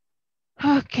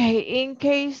 Okay, in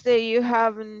case that you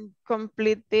haven't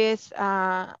completed this,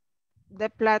 the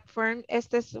platform,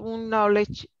 este es un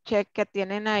knowledge check que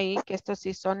tienen ahí, que estos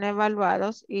sí son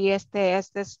evaluados, y este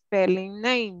es de spelling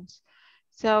names.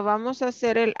 So, vamos a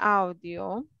hacer el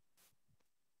audio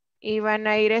y van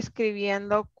a ir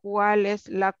escribiendo cuál es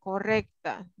la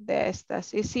correcta de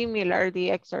estas. Y similar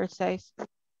the exercise.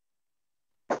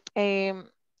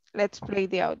 Let's play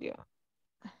the audio.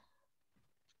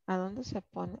 ¿A dónde se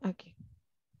pone? Aquí.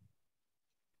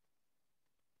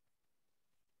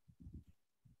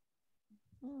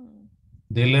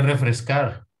 Dile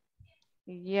refrescar.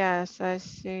 Yes,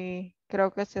 así.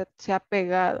 Creo que se ha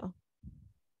pegado.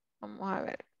 Vamos a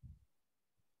ver.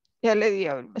 Ya le di,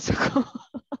 me sacó.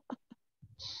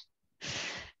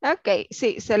 Ok,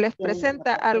 sí, se les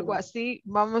presenta algo así.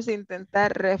 Vamos a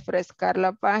intentar refrescar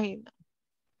la página.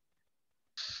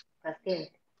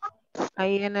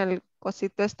 Ahí en el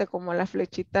cosito este como la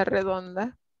flechita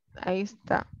redonda. Ahí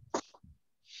está.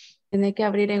 Tiene que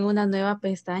abrir en una nueva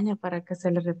pestaña para que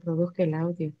se le reproduzca el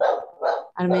audio.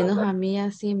 Al menos a mí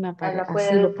así me aparece,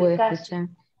 así lo puedo escuchar.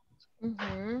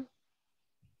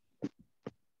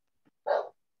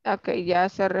 Ok, ya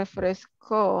se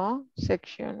refrescó.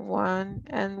 Section 1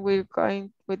 and we're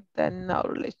going with the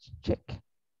knowledge check.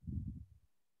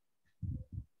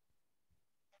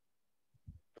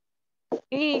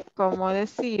 Y como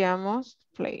decíamos,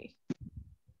 play.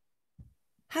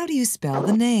 How do you spell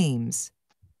the names?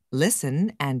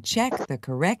 Listen and check the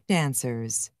correct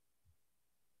answers.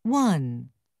 1.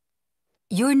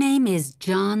 Your name is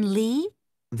John Lee?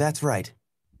 That's right.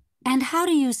 And how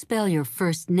do you spell your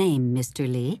first name,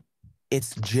 Mr. Lee?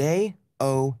 It's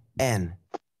J-O-N.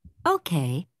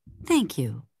 Okay, thank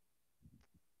you.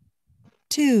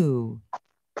 2.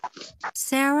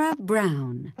 Sarah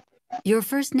Brown. Your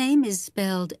first name is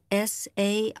spelled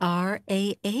S-A-R-A-H?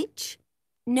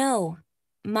 No,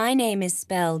 my name is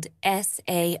spelled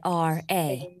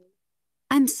S-A-R-A.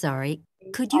 I'm sorry,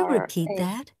 could you repeat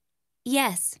that?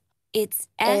 Yes, it's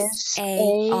S-A-R-A.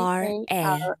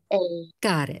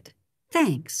 Got it.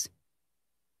 Thanks.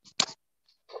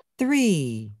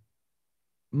 3.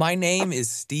 My name is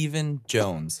Stephen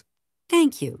Jones.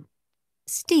 Thank you.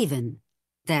 Stephen.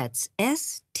 That's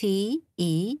S-T-E-V.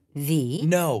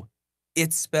 No,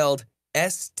 it's spelled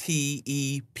S-T-E-P-H-E-N.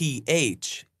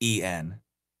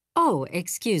 Oh,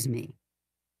 excuse me.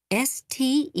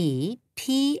 S-T-E-P-H-E-N.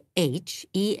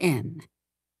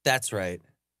 That's right.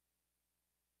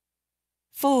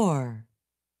 4.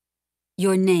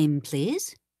 Your name,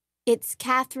 please? It's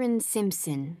Catherine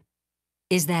Simpson.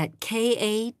 Is that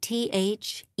K-A-T-H-E-R-I-N-E?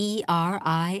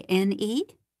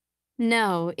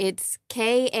 No, it's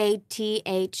K-A-T-H-R-Y-N.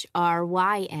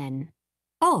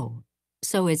 Oh,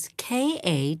 so it's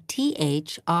K-A-T-H-R-Y-N.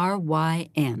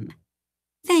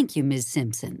 Thank you, Ms.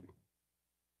 Simpson.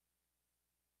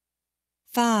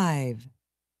 5.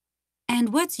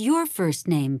 And what's your first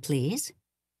name, please?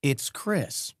 It's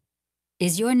Chris.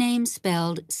 Is your name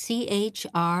spelled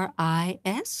C-H-R-I-S?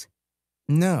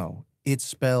 No, it's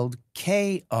spelled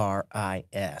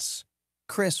K-R-I-S.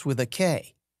 Chris with a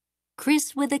K.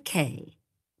 Chris with a K.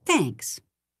 Thanks.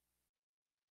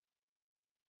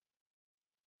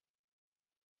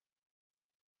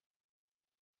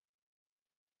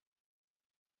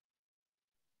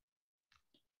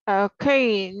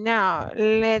 Okay, now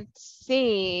let's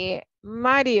see.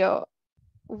 Mario,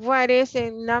 what is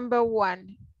in number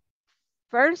 1?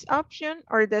 First option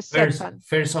or the second?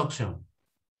 First option.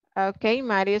 Okay,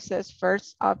 Mario says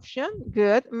first option.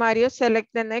 Good. Mario, select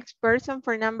the next person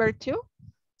for number 2.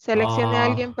 Seleccione a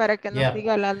alguien para que nos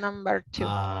diga la number 2.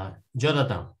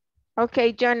 Jonathan.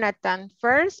 Okay, Jonathan,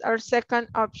 first or second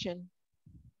option?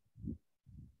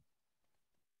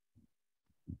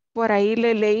 Por ahí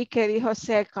le leí que dijo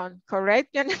second, correct,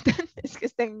 Jonathan? Es que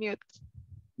está en mute.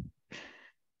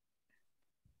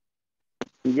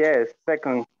 Yes,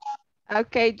 second.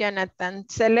 Okay, Jonathan,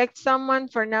 select someone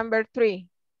for number 3.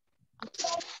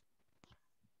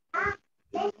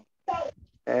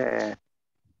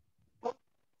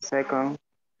 Second.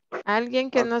 ¿Alguien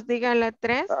que nos diga la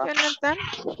 3, Jonathan?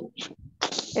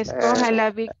 Escoja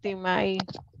la víctima ahí.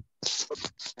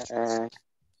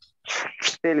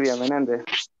 Silvia Menéndez.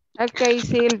 Okay,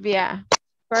 Silvia.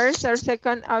 First or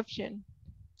second option?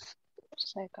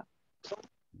 Second.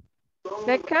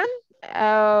 Second?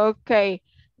 Okay.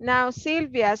 Now,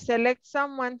 Silvia, select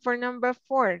someone for number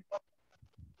 4.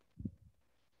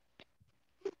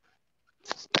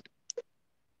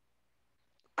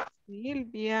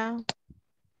 Silvia.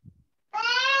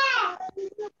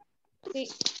 Sí.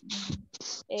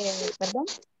 Perdón.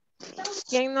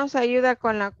 ¿Quién nos ayuda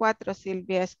con la 4,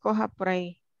 Silvia? Escoja por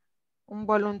ahí. Un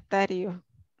voluntario.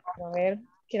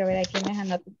 Quiero ver a quiénes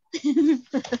anoto.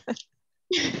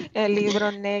 El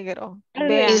libro negro. René.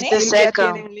 Vean, It's the Silvia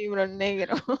second. tiene un libro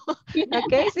negro.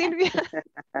 Ok, Silvia.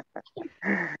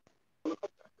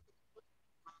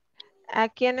 ¿A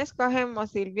quién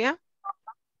escogemos, Silvia?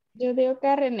 Yo digo que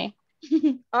a René.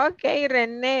 Ok,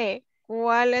 René.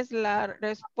 ¿Cuál es la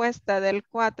respuesta del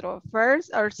 4?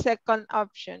 First or second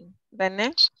option?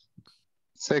 René.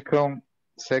 Second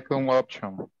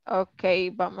option. Ok,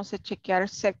 vamos a chequear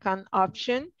second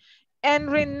option. En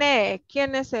René,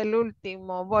 ¿quién es el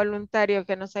último voluntario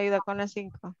que nos ayuda con las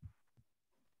 5?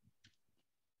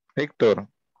 Víctor.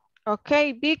 Ok,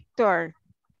 Víctor.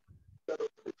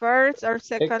 First or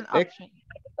second option?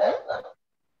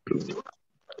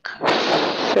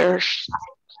 First.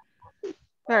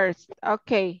 First,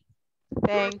 ok.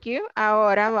 Thank you.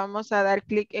 Ahora vamos a dar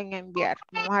clic en enviar.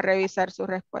 Vamos a revisar sus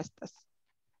respuestas.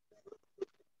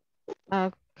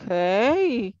 Ok.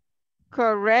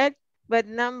 Correct, but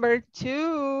number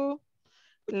 2.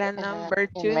 La number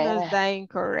 2 nos da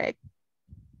incorrect.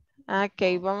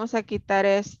 Ok, vamos a quitar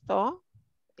esto.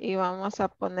 Y vamos a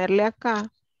ponerle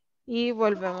acá. Y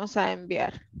volvemos a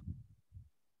enviar.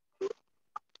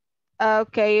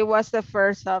 Ok, it was the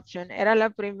first option. Era la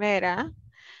primera.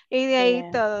 Y de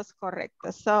ahí todos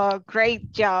correctos. So, great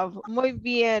job. Muy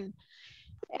bien.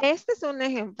 Este es un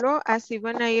ejemplo, así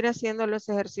van a ir haciendo los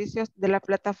ejercicios de la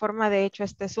plataforma. De hecho,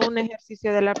 este es un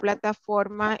ejercicio de la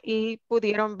plataforma y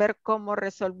pudieron ver cómo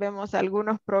resolvemos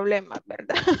algunos problemas,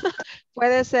 ¿verdad?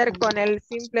 Puede ser con el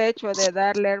simple hecho de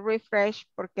darle refresh,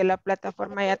 porque la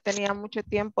plataforma ya tenía mucho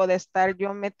tiempo de estar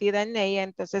yo metida en ella,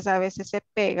 entonces a veces se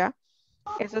pega.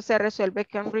 Eso se resuelve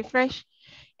con refresh.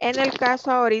 En el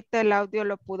caso ahorita el audio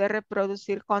lo pude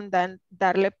reproducir con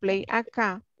darle play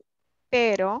acá,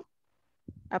 pero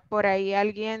por ahí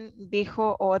alguien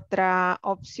dijo otra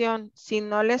opción. Si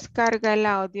no les carga el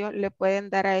audio, le pueden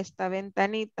dar a esta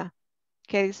ventanita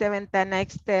que dice ventana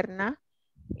externa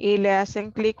y le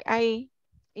hacen clic ahí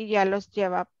y ya los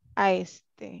lleva a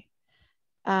este.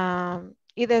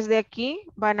 Y desde aquí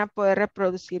van a poder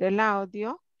reproducir el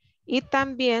audio y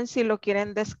también si lo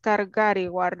quieren descargar y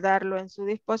guardarlo en su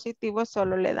dispositivo,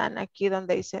 solo le dan aquí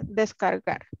donde dice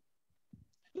descargar.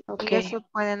 Y eso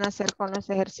pueden hacer con los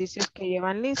ejercicios que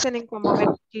llevan listening. Como ven,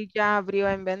 aquí ya abrió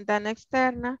en ventana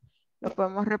externa. Lo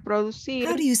podemos reproducir.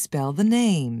 How do you spell the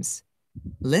names?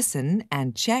 Listen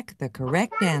and check the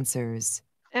correct answers.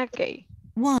 Ok.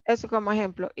 Eso como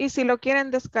ejemplo. Y si lo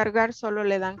quieren descargar, solo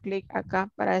le dan clic acá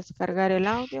para descargar el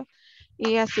audio.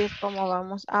 Y así es como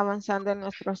vamos avanzando en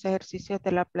nuestros ejercicios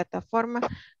de la plataforma.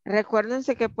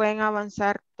 Recuérdense que pueden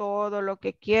avanzar todo lo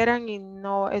que quieran y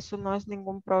no, eso no es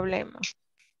ningún problema.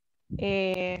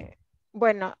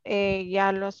 Bueno,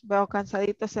 ya los veo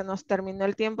cansaditos, se nos terminó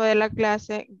el tiempo de la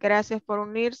clase. Gracias por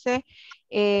unirse.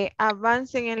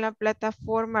 Avancen en la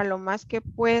plataforma lo más que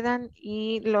puedan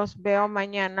y los veo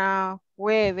mañana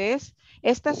jueves.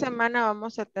 Esta semana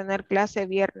vamos a tener clase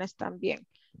viernes también.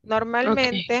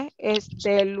 Normalmente es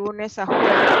de lunes a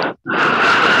jueves.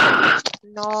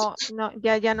 No,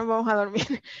 ya no vamos a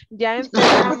dormir. Ya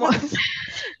empezamos.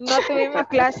 No tuvimos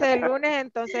clase el lunes,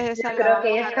 entonces esa la Creo que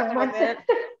vamos ya a estamos. reponer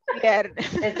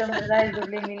viernes. Eso me da el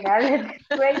subliminal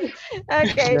del sueño.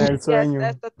 Okay, Del yes, sueño.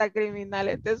 esto está criminal,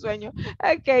 este sueño.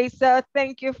 Okay, so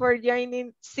thank you for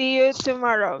joining. See you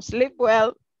tomorrow. Sleep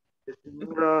well.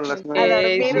 Las A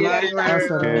dormir, nueve. ¿verdad?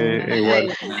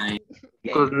 Igual.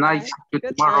 Okay, Good night. bye. See you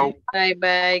Good tomorrow. night. Bye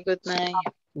bye. Good night.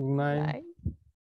 Good night. Bye.